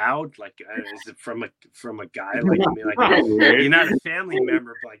say proud? Like, is it from a guy like me? Like, you're not a family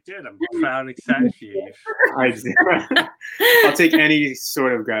member, but like, dude, I'm proud and excited for you. I'll take any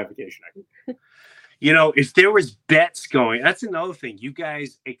sort of gratification I can. If there was bets going, that's another thing. You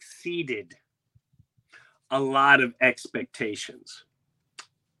guys exceeded a lot of expectations.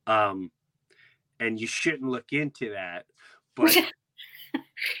 And you shouldn't look into that, but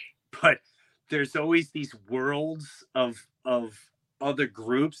there's always these worlds of other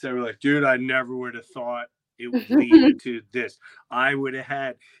groups that were like, dude, I never would have thought it would lead to this. I would have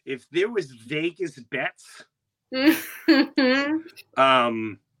had, if there was Vegas bets, yeah.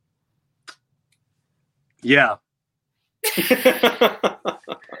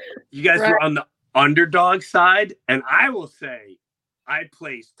 You guys were underdog side, and I will say I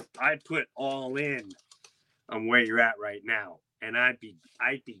put all in on where you're at right now, and I'd be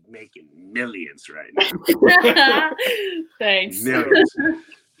making millions right now. Thanks. Millions.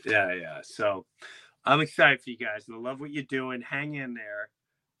 Yeah. So I'm excited for you guys, and I love what you're doing. Hang in there.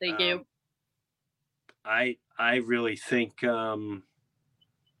 Thank you. I really think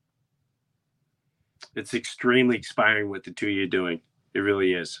it's extremely inspiring what the two of you are doing. It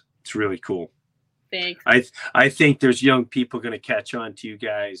really is. It's really cool. Thanks. I think there's young people going to catch on to you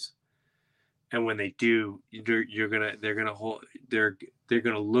guys, and when they do, they're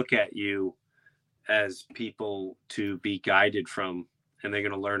gonna look at you as people to be guided from, and they're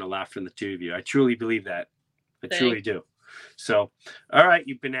gonna learn a lot from the two of you. I truly believe that. I truly do. So, all right,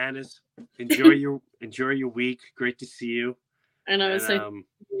 you bananas, enjoy your week. Great to see you. And I was like,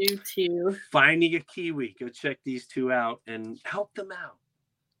 you too. Finding a Kiwi, go check these two out and help them out,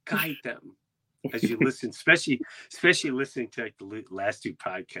 guide them as you listen, especially listening to like the last two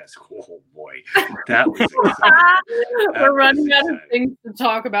podcasts. Oh boy, that was exciting. We're running out of things to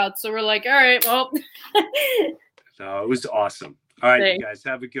talk about, so we're like, all right, well. No, it was awesome. All right, you guys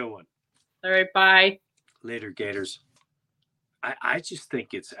have a good one. All right, bye. Later, Gators. I just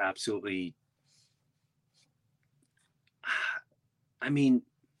think it's absolutely. I mean,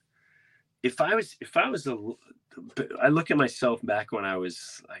 if I was I look at myself back when I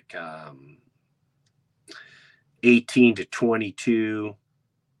was like 18 to 22.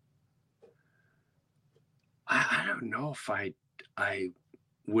 I don't know if I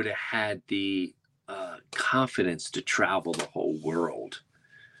would have had the confidence to travel the whole world,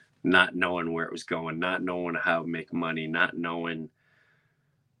 not knowing where it was going, not knowing how to make money, not knowing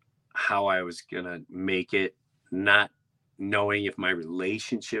how I was gonna make it, not knowing if my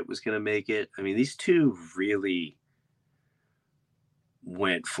relationship was gonna make it. I mean, these two really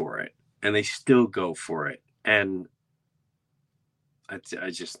went for it, and they still go for it. And I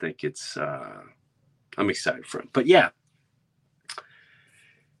just think it's I'm excited for it. But yeah,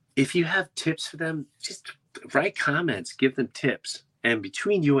 if you have tips for them, just write comments, give them tips. And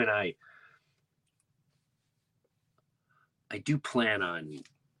between you and I do plan on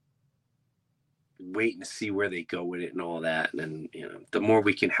waiting to see where they go with it and all that. And then, the more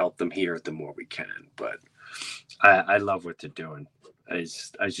we can help them here, the more we can. But I love what they're doing. I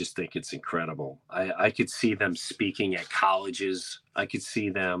just think it's incredible. I could see them speaking at colleges. I could see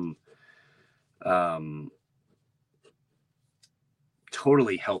them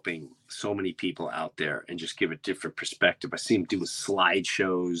totally helping so many people out there and just give a different perspective. I see them doing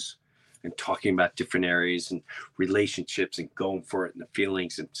slideshows and talking about different areas and relationships and going for it and the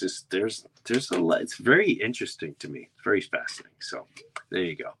feelings. And just there's a lot. It's very interesting to me. It's very fascinating. So there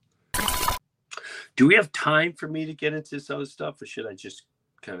you go. Do we have time for me to get into this other stuff, or should I just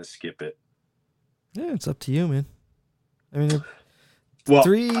kind of skip it? Yeah, it's up to you, man. I mean,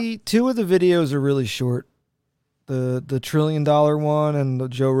 two of the videos are really short. The $1 trillion one and the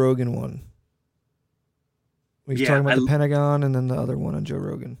Joe Rogan one. We're talking about the Pentagon, and then the other one on Joe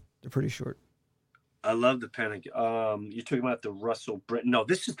Rogan. They're pretty short. I love the Pentagon. You're talking about the Russell Brand. No,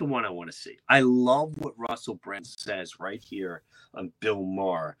 this is the one I want to see. I love what Russell Brand says right here on Bill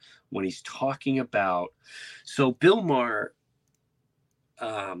Maher when he's talking about. So Bill Maher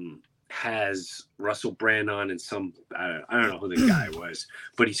has Russell Brand on, and I don't know who the guy was,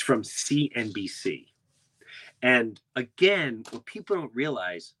 but he's from CNBC. And again, what people don't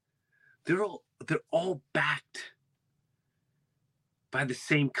realize, they're all backed by the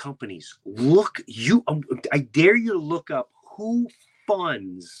same companies. I dare you to look up who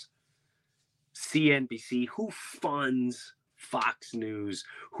funds CNBC, who funds Fox News,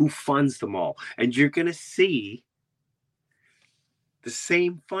 who funds them all. And you're going to see the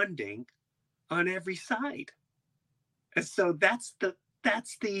same funding on every side. And so that's the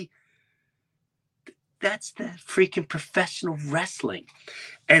freaking professional wrestling.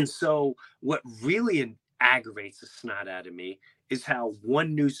 And so what really aggravates the snot out of me is how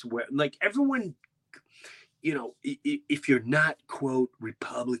one news, like everyone, if you're not, quote,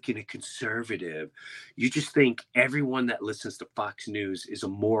 Republican and conservative, you just think everyone that listens to Fox News is a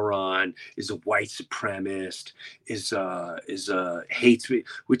moron, is a white supremacist, is a hate speech,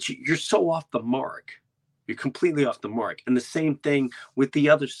 which you're so off the mark. You're completely off the mark. And the same thing with the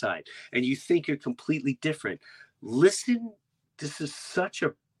other side. And you think you're completely different. Listen, this is such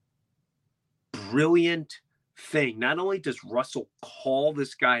a brilliant thing. Not only does Russell call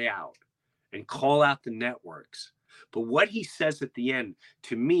this guy out and call out the networks, but what he says at the end,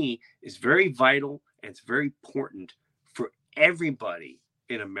 to me, is very vital, and it's very important for everybody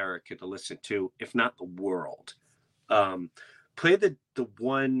in America to listen to, if not the world. Play the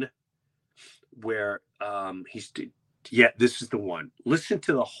one where this is the one. Listen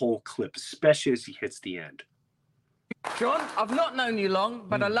to the whole clip, especially as he hits the end. John, I've not known you long,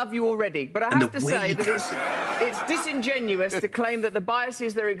 but I love you already. But I have to say that it's disingenuous to claim that the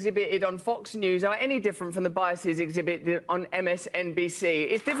biases that are exhibited on Fox News are any different from the biases exhibited on MSNBC.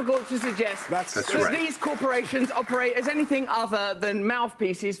 It's difficult to suggest that these corporations operate as anything other than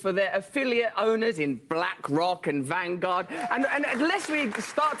mouthpieces for their affiliate owners in BlackRock and Vanguard. And unless we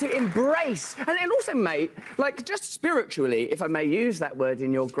start to embrace, and also, mate, like just spiritually, if I may use that word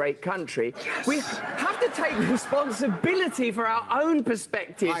in your great country, we have to take responsibility for our own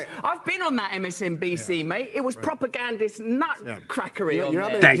perspective. I've been on that MSNBC, mate. It was propagandist nutcrackery on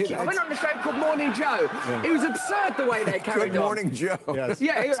there. Thank you. I went on a show called Morning Joe. It was absurd the way they carried on. Good Morning Joe. Yes.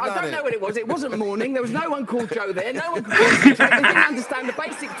 Yeah, I don't know what it was. It wasn't morning. There was no one called Joe there. No one called Joe. They didn't understand the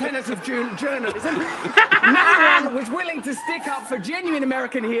basic tenets of journalism. No one was willing to stick up for genuine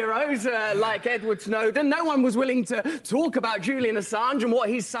American heroes like Edward Snowden. No one was willing to talk about Julian Assange and what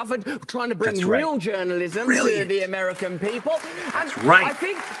he's suffered trying to bring real journalism to the American people. And I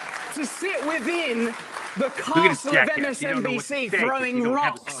think to sit within the cast of MSNBC throwing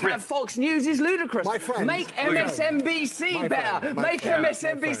rocks at Fox News is ludicrous. My friend, make MSNBC better. Make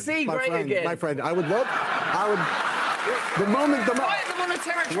MSNBC great again. My friend, I would. The moment fight them on a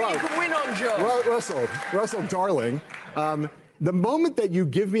territory you can win on, Joe. Russell, darling, the moment that you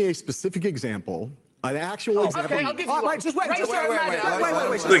give me a specific example. An actual example. Okay, I'll give you one. Just wait. Look,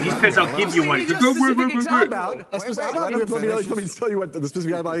 he says I'll give you one. Let me tell you what the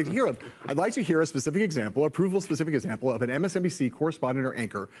specific I'd like to hear of. I'd like to hear a specific example, specific example of an MSNBC correspondent or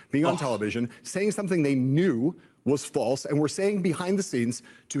anchor being on television, saying something they knew was false, and we're saying behind the scenes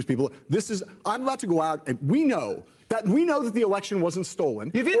to people, I'm about to go out, and we know that the election wasn't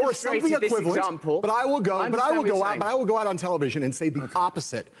stolen or something equivalent. But I will go out on television and say the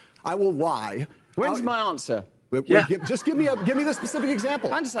opposite. I will lie. When's my answer? Just give me the specific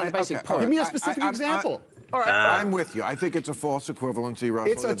example. I understand the basic point. Give me a specific example. All right. I'm with you. I think it's a false equivalency,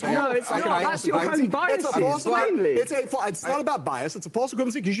 Russell. It's not. That's your own bias. It's not about bias. It's a false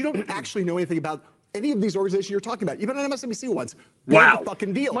equivalency because you don't actually know anything about any of these organizations you're talking about, even on MSNBC ones. Wow. The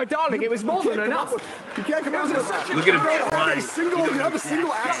fucking deal. My darling, it was more than enough. You can't come up with that. Look at him trying. You have a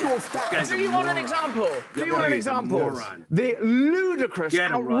single actual fact. Do you want an example? The ludicrous,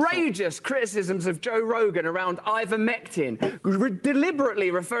 outrageous criticisms of Joe Rogan around ivermectin,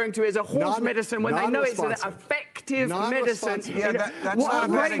 deliberately referring to it as a horse medicine when they know it's an effective medicine.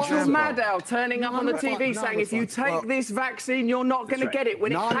 Rachel Maddow turning up on the TV saying, if you take this vaccine, you're not going to get it,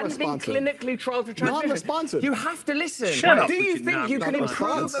 when it hadn't been clinically trialed for transmission. Non-responsive. You have to listen. Do you think you can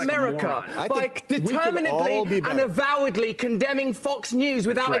improve America by determinedly and avowedly condemning Fox News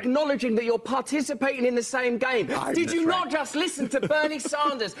without acknowledging that you're participating in the same game? Did you not just listen to Bernie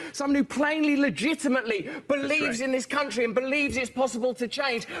Sanders, someone who plainly, legitimately believes in this country and believes it's possible to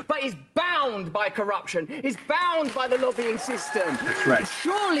change, but is bound by corruption, is bound by the lobbying system? That's right.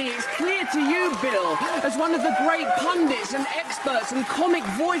 Surely it's clear to you, Bill, as one of the great pundits and experts and comic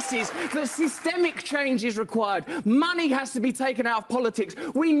voices, that systemic change is required. Money has to be taken out of politics.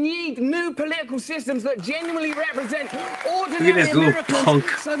 We need new political systems that genuinely represent ordinary Americans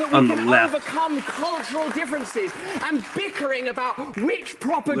so that we can overcome cultural differences. And bickering about which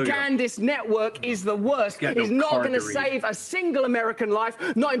propagandist network is the worst is not going to save a single American life,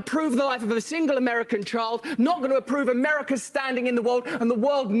 not improve the life of a single American child, not going to improve America's standing in the world, and the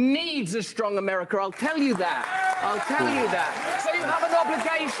world needs a strong America. I'll tell you that. I'll tell you that. So you have an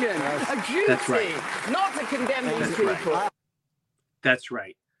obligation, a duty, not to condemn these people. That's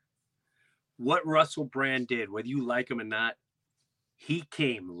right. What Russell Brand did, whether you like him or not, he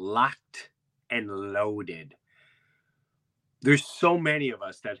came locked and loaded. There's so many of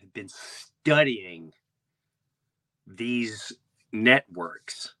us that have been studying these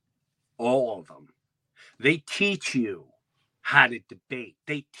networks, all of them. They teach you how to debate.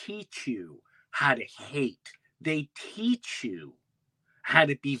 They teach you how to hate. They teach you how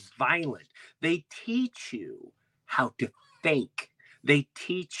to be violent. They teach you how to think. They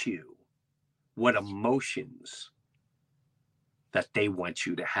teach you what emotions that they want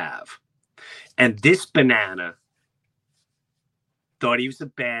you to have. And this banana thought he was a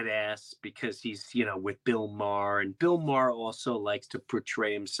badass because he's, with Bill Maher. And Bill Maher also likes to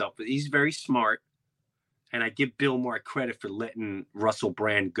portray himself. He's very smart. And I give Bill Maher credit for letting Russell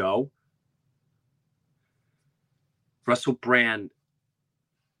Brand go. Russell Brand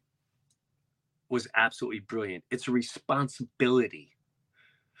was absolutely brilliant. It's a responsibility.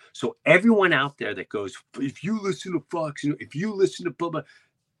 So everyone out there that goes, if you listen to Fox, if you listen to blah, blah,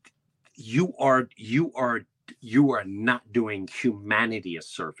 you are not doing humanity a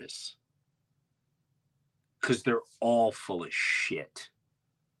service. because they're all full of shit.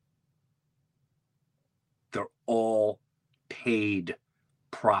 They're all paid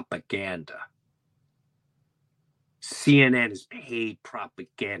propaganda. CNN is paid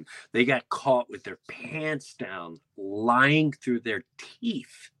propaganda. They got caught with their pants down, lying through their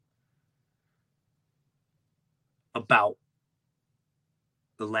teeth about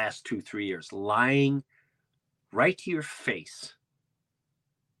the last 2-3 years, lying right to your face.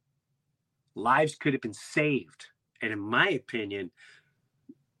 Lives could have been saved. And in my opinion,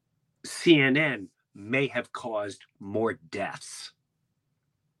 CNN may have caused more deaths.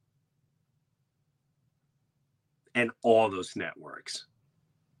 And all those networks,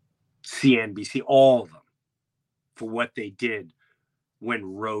 CNBC, all of them, for what they did when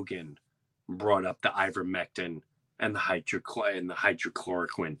Rogan brought up the ivermectin and the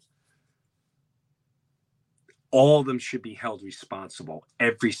hydrochloroquine. All of them should be held responsible.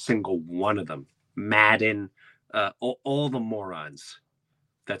 Every single one of them. Madden, all the morons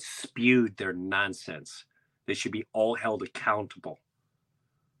that spewed their nonsense. They should be all held accountable.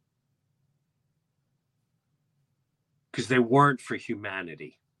 Because they weren't for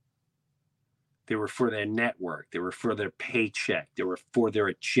humanity. They were for their network. They were for their paycheck. They were for their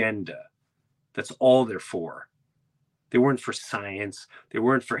agenda. That's all they're for. They weren't for science. They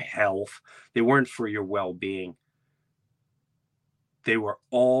weren't for health. They weren't for your well-being. They were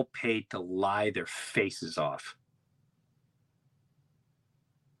all paid to lie their faces off.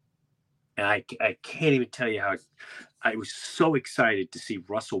 And I can't even tell you how I was so excited to see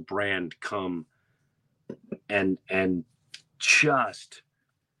Russell Brand come and just,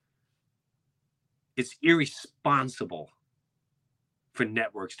 it's irresponsible for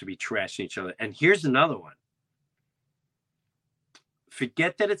networks to be trashing each other. And here's another one.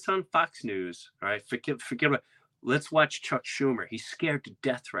 Forget that it's on Fox News. All right. Forget about, let's watch Chuck Schumer. He's scared to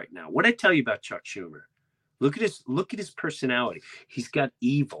death right now. What did I tell you about Chuck Schumer? Look at his personality. He's got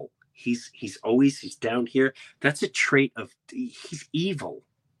evil. He's down here. That's a trait of, he's evil.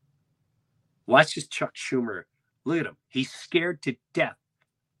 Watch this Chuck Schumer. Look at him. He's scared to death.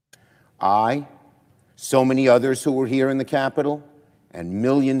 So many others who were here in the Capitol, and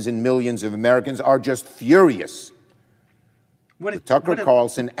millions of Americans are just furious with Tucker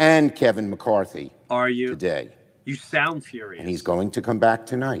Carlson and Kevin McCarthy today. You sound furious. And he's going to come back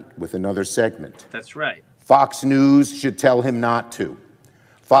tonight with another segment. That's right. Fox News should tell him not to.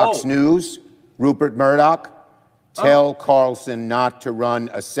 Fox News, Rupert Murdoch, tell Carlson not to run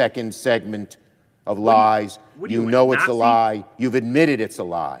a second segment of lies. You know it's a lie. You've admitted it's a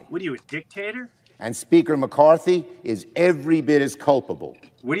lie. What are you, a dictator? And Speaker McCarthy is every bit as culpable.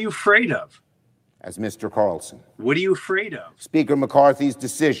 What are you afraid of? As Mr. Carlson. What are you afraid of? Speaker McCarthy's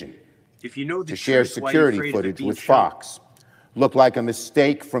decision if you know the to share truth, security footage with Fox looked like a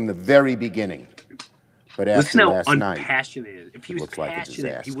mistake from the very beginning. But after last night, if he was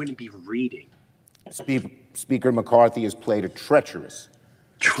passionate, he wouldn't be reading. Speaker McCarthy has played a treacherous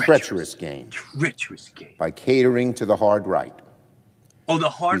game. Treacherous game. By catering to the hard right. Oh, the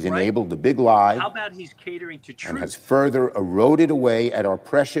hard right? He's enabled the big lie. How about he's catering to truth? And has further eroded away at our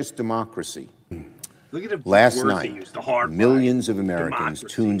precious democracy. Look at the Last night, millions of Americans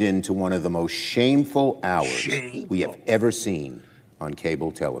tuned in to one of the most shameful hours we have ever seen on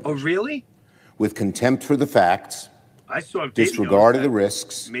cable television. Oh, really? With contempt for the facts, I saw disregard of the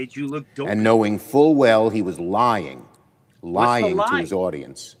risks, made you look dope. And knowing full well he was lying to his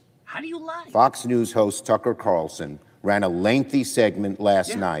audience. How do you lie? Fox News host Tucker Carlson ran a lengthy segment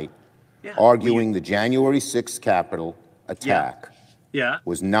last night arguing the January 6th Capitol attack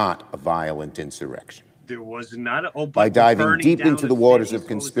was not a violent insurrection. There was not by diving deep into the waters of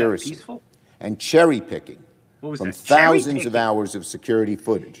conspiracy and cherry-picking from thousands of hours of security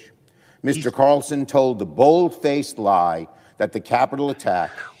footage. Mr. Carlson told the bold-faced lie that the Capitol attack,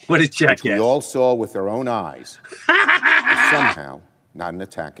 which we all saw with our own eyes, was somehow not an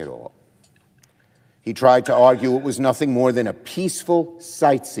attack at all. He tried to argue it was nothing more than a peaceful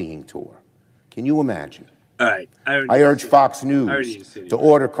sightseeing tour. Can you imagine? All right. I urge Fox News to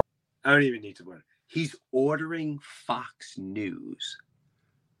order... I don't even need to order. He's ordering Fox News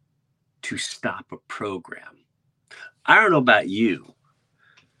to stop a program. I don't know about you,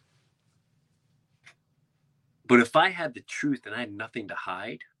 but if I had the truth and I had nothing to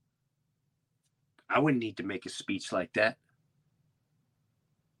hide, I wouldn't need to make a speech like that.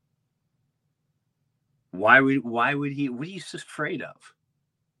 Why would he? What are you so afraid of?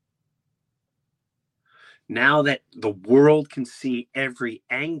 Now that the world can see every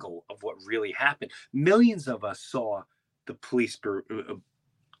angle of what really happened, millions of us saw the police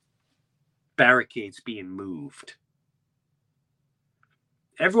barricades being moved.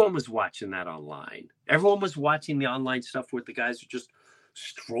 Everyone was watching that online. Everyone was watching the online stuff where the guys are just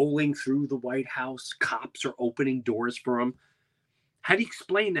strolling through the White House. Cops are opening doors for them. How do you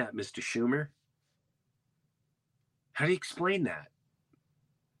explain that, Mr. Schumer? How do you explain that?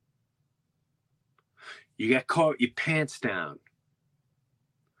 You got caught with your pants down.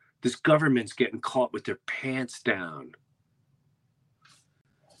 This government's getting caught with their pants down.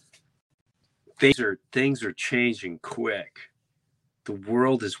 Things are changing quick. The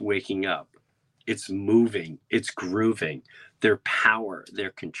world is waking up. It's moving. It's grooving. Their power,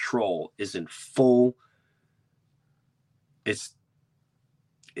 their control is in full. It's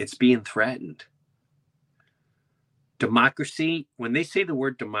being threatened. Democracy, when they say the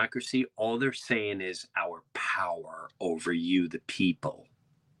word democracy, all they're saying is our power over you, the people.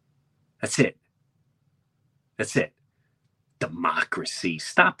 That's it. That's it. Democracy.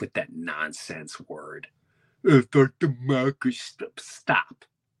 Stop with that nonsense word. It's our democracy. Stop.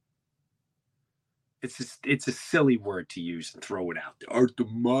 It's a silly word to use and throw it out there. Our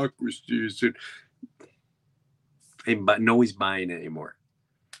democracy is it. But nobody's buying it anymore.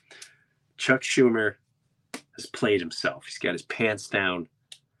 Chuck Schumer has played himself. He's got his pants down.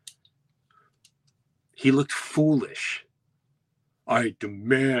 He looked foolish. I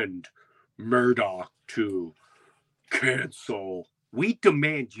demand Murdoch to cancel. We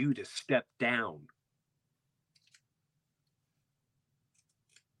demand you to step down.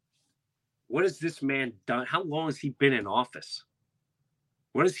 What has this man done? How long has he been in office?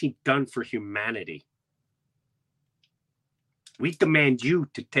 What has he done for humanity? We demand you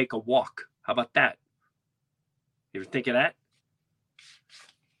to take a walk. How about that? You ever think of that?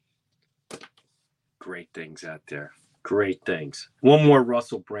 Great things out there. Great things. One more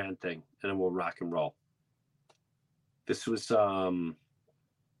Russell Brand thing, and then we'll rock and roll. This was him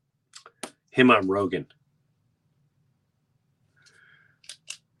on Rogan.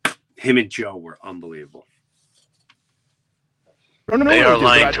 Him and Joe were unbelievable. They are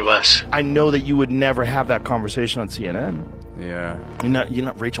lying to us. I know that you would never have that conversation on CNN. Yeah. You're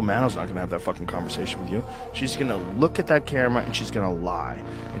not Rachel Maddow's not going to have that fucking conversation with you. She's going to look at that camera and she's going to lie.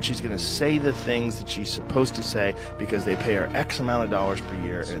 And she's going to say the things that she's supposed to say because they pay her X amount of dollars per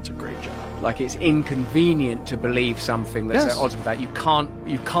year and it's a great job. Like it's inconvenient to believe something that's at odds with that. You can't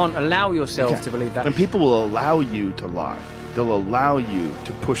allow yourself to believe that. And people will allow you to lie. They'll allow you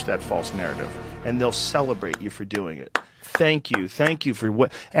to push that false narrative and they'll celebrate you for doing it. Thank you for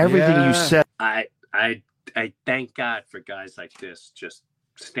what everything you said. I thank God for guys like this just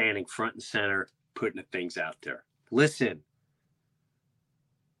standing front and center, putting the things out there. Listen,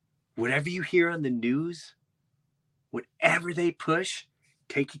 whatever you hear on the news, whatever they push,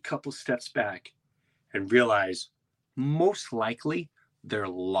 take a couple steps back and realize most likely they're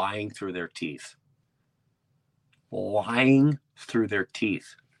lying through their teeth. Lying through their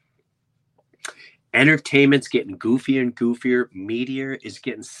teeth. Entertainment's getting goofier and goofier. Media is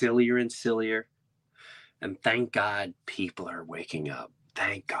getting sillier and sillier. And thank God people are waking up.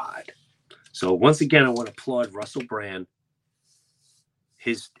 Thank God. So once again, I want to applaud Russell Brand.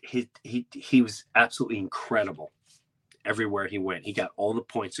 He was absolutely incredible everywhere he went. He got all the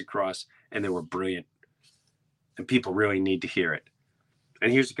points across, and they were brilliant. And people really need to hear it.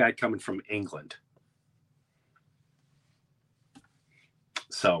 And here's a guy coming from England.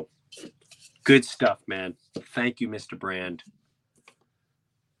 So good stuff, man. Thank you, Mr. Brand.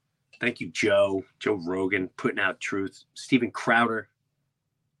 Thank you, Joe Rogan, putting out truth. Steven Crowder,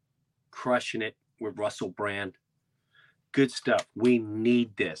 crushing it with Russell Brand. Good stuff. We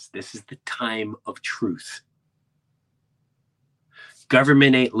need this. This is the time of truth.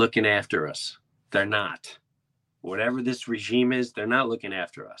 Government ain't looking after us. They're not. Whatever this regime is, they're not looking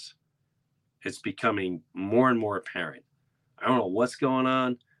after us. It's becoming more and more apparent. I don't know what's going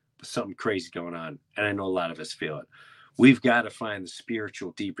on, but something crazy going on. And I know a lot of us feel it. We've got to find the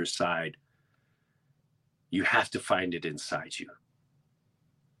spiritual, deeper side. You have to find it inside you.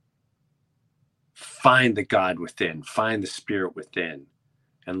 Find the God within. Find the spirit within.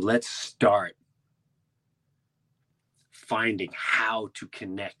 And let's start finding how to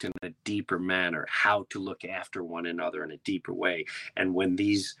connect in a deeper manner, how to look after one another in a deeper way. And when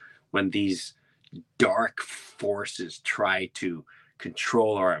these dark forces try to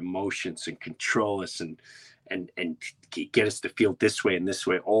control our emotions and control us and get us to feel this way and this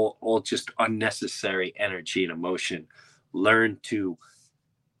way, all just unnecessary energy and emotion, learn to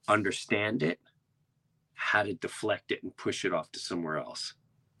understand it, how to deflect it and push it off to somewhere else.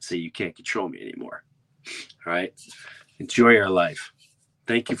 Say, you can't control me anymore. All right. Enjoy your life.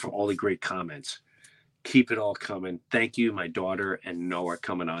 Thank you for all the great comments. Keep it all coming. Thank you. My daughter and Noah are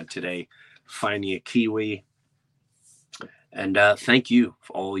coming on today. Finding a Kiwi. And thank you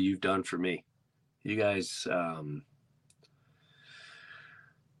for all you've done for me. You guys,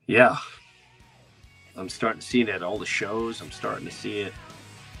 yeah, I'm starting to see it at all the shows. I'm starting to see it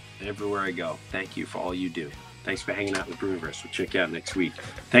everywhere I go. Thank you for all you do. Thanks for hanging out with Breuniverse. We'll check you out next week.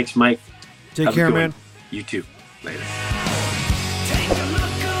 Thanks, Mike. Take care, man. You too. Later. Take a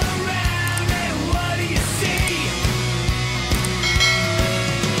look around and what do you see?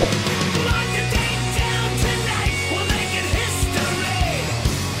 Lock the date down tonight, we'll make it history.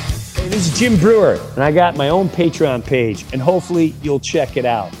 Hey, this is Jim Brewer, and I got my own Patreon page, and hopefully you'll check it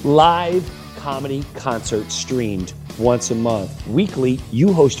out. Live comedy concert streamed once a month. Weekly,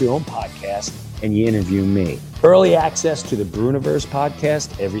 you host your own podcast, and you interview me. Early access to the Breuniverse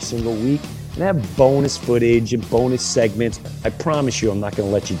podcast every single week, and have bonus footage and bonus segments. I promise you I'm not going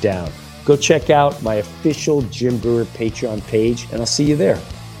to let you down. Go check out my official Jim Brewer Patreon page, and I'll see you there.